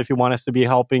program if you want us to be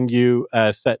helping you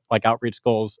set like outreach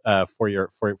goals for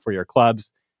your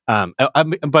clubs.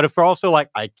 But if you're also like,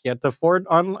 I can't afford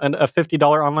on a $50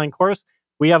 online course,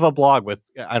 we have a blog with,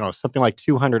 I don't know, something like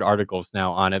 200 articles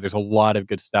now on it. There's a lot of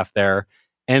good stuff there.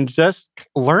 And just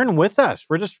learn with us.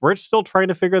 We're still trying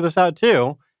to figure this out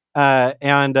too.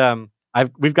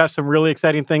 We've got some really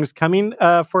exciting things coming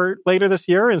for later this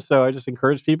year. And so I just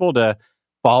encourage people to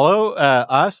follow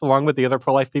us along with the other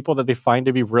pro-life people that they find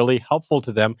to be really helpful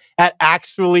to them at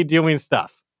actually doing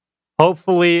stuff.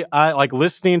 Hopefully, like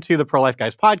listening to the Pro Life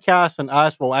Guys podcast and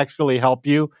us will actually help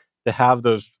you to have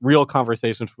those real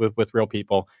conversations with real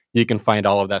people. You can find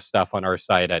all of that stuff on our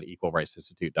site at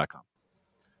equalrightsinstitute.com.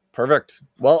 Perfect.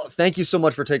 Well, thank you so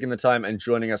much for taking the time and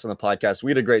joining us on the podcast. We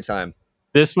had a great time.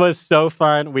 This was so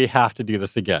fun. We have to do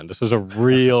this again. This was a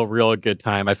real good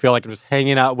time. I feel like I'm just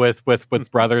hanging out with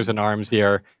brothers in arms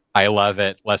here. I love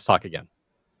it. Let's talk again.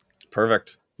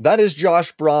 Perfect. That is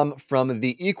Josh Brahm from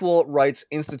the Equal Rights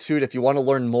Institute. If you want to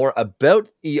learn more about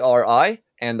ERI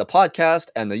and the podcast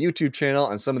and the YouTube channel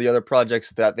and some of the other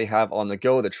projects that they have on the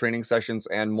go, the training sessions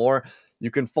and more,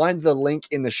 you can find the link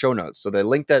in the show notes. So the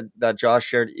link that Josh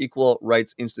shared,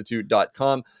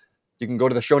 equalrightsinstitute.com. You can go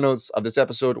to the show notes of this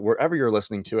episode wherever you're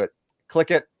listening to it, click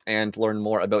it, and learn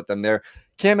more about them there.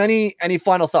 Cam, any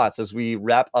final thoughts as we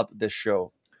wrap up this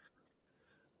show?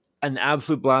 An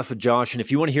absolute blast with Josh. And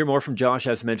if you want to hear more from Josh,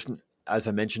 as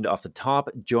I mentioned off the top,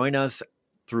 join us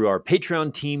through our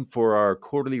Patreon team for our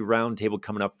quarterly roundtable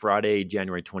coming up Friday,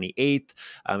 January 28th. It's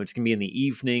going to be in the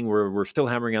evening. We're still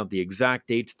hammering out the exact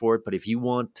dates for it. But if you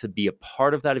want to be a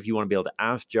part of that, if you want to be able to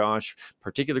ask Josh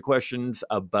particular questions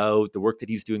about the work that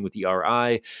he's doing with the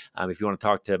RI, if you want to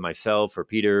talk to myself or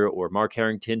Peter or Mark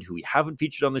Harrington, who we haven't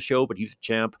featured on the show, but he's a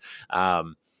champ.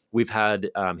 We've had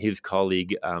his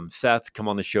colleague Seth come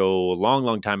on the show a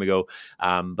long time ago,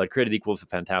 but Created Equal is a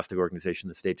fantastic organization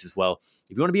in the States as well.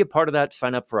 If you want to be a part of that,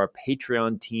 sign up for our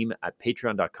Patreon team at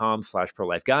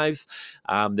patreon.com/prolifeguys.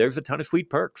 There's a ton of sweet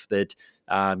perks that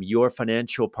your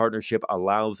financial partnership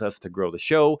allows us to grow the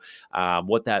show.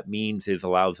 What that means is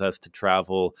allows us to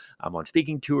travel on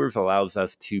speaking tours, allows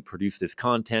us to produce this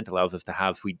content, allows us to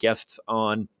have sweet guests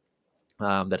on.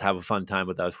 That have a fun time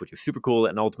with us, which is super cool,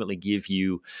 and ultimately give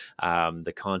you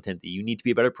the content that you need to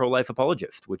be a better pro-life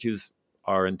apologist, which is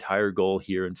our entire goal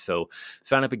here. And so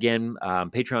sign up again,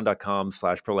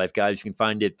 patreon.com/prolifeguys. You can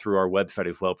find it through our website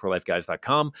as well,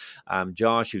 prolifeguys.com.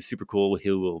 Josh is super cool. He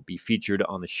will be featured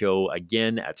on the show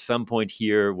again at some point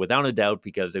here, without a doubt,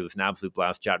 because it was an absolute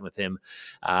blast chatting with him.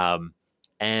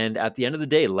 And at the end of the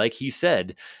day, like he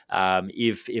said,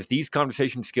 if these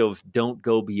conversation skills don't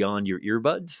go beyond your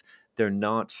earbuds, they're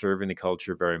not serving the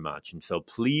culture very much. And so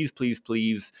please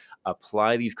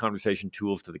apply these conversation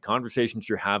tools to the conversations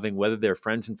you're having, whether they're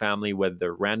friends and family, whether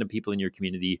they're random people in your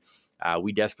community.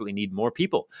 We desperately need more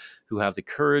people who have the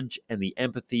courage and the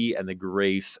empathy and the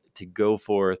grace to go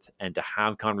forth and to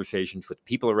have conversations with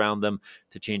people around them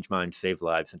to change minds, save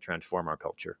lives, and transform our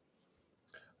culture.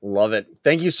 Love it.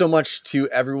 Thank you so much to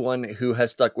everyone who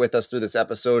has stuck with us through this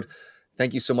episode.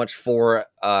 Thank you so much for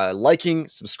liking,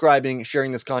 subscribing,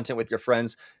 sharing this content with your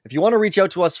friends. If you want to reach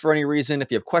out to us for any reason, if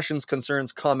you have questions,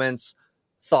 concerns, comments,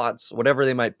 thoughts, whatever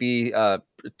they might be,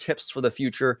 tips for the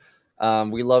future,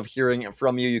 we love hearing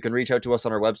from you. You can reach out to us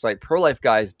on our website,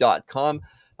 prolifeguys.com.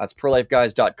 That's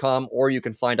prolifeguys.com, or you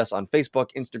can find us on Facebook,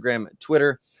 Instagram,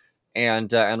 Twitter,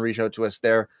 and reach out to us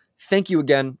there. Thank you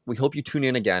again. We hope you tune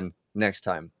in again next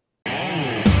time.